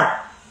by heart.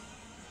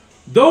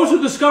 Those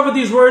who discover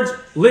these words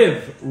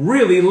live,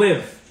 really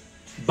live.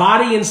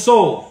 Body and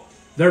soul,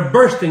 they're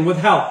bursting with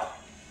help.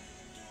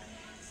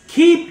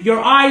 Keep your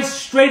eyes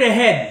straight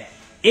ahead.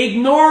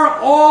 Ignore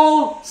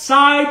all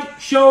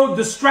sideshow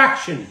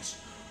distractions.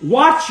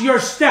 Watch your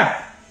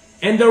step,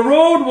 and the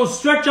road will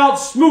stretch out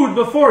smooth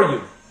before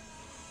you.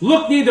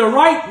 Look neither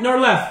right nor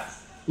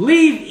left.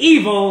 Leave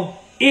evil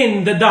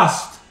in the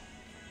dust.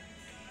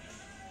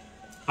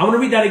 I want to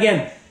read that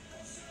again.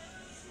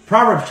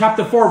 Proverbs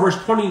chapter 4,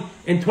 verse 20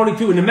 and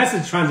 22 in the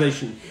Message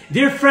translation.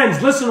 Dear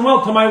friends, listen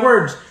well to my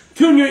words.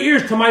 Tune your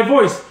ears to my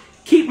voice.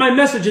 Keep my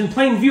message in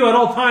plain view at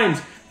all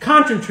times.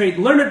 Concentrate,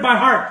 learn it by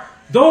heart.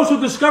 Those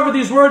who discover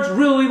these words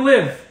really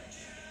live.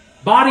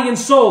 Body and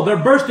soul, they're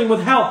bursting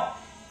with help.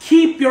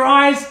 Keep your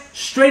eyes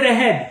straight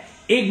ahead.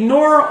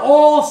 Ignore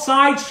all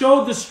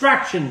sideshow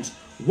distractions.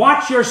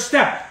 Watch your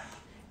step,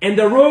 and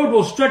the road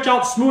will stretch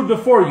out smooth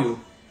before you.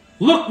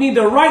 Look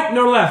neither right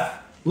nor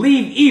left.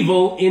 Leave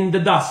evil in the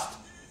dust.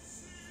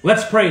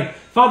 Let's pray.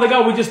 Father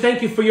God, we just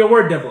thank you for your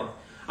word, devil.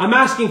 I'm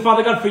asking,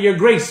 Father God, for your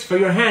grace, for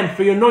your hand,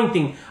 for your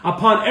anointing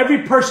upon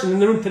every person in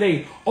the room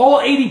today. All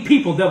 80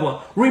 people,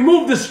 devil.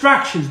 Remove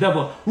distractions,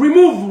 devil.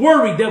 Remove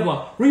worry,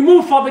 devil.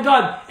 Remove, Father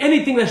God,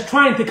 anything that's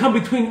trying to come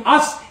between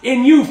us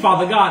and you,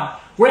 Father God.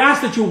 We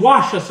ask that you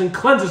wash us and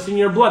cleanse us in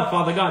your blood,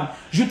 Father God.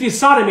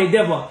 Jutisareme,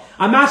 devil.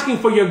 I'm asking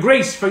for your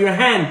grace, for your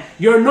hand,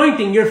 your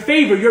anointing, your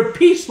favor, your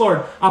peace,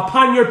 Lord,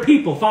 upon your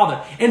people,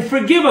 Father. And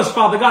forgive us,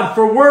 Father God,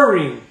 for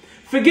worrying.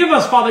 Forgive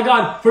us, Father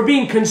God, for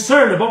being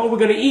concerned about what we're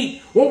going to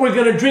eat, what we're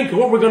going to drink, and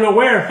what we're going to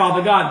wear,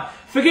 Father God.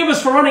 Forgive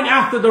us for running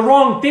after the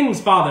wrong things,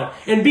 Father,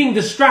 and being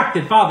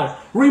distracted, Father.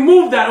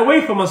 Remove that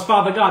away from us,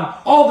 Father God,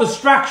 all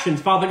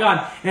distractions, Father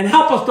God, and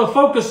help us to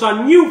focus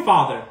on you,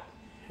 Father.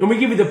 And we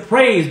give you the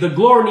praise, the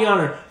glory, and the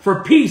honor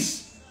for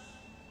peace,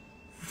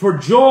 for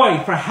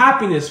joy, for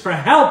happiness, for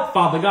health,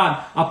 Father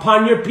God,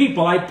 upon your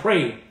people, I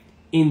pray,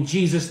 in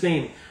Jesus'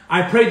 name.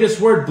 I pray this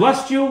word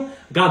blessed you.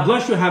 God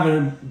bless you. Have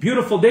a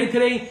beautiful day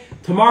today.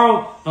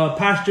 Tomorrow,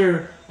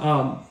 Pastor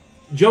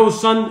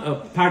Joe's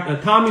son,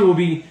 Tommy, will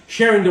be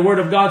sharing the word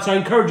of God. So I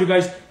encourage you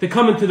guys to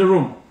come into the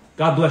room.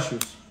 God bless you.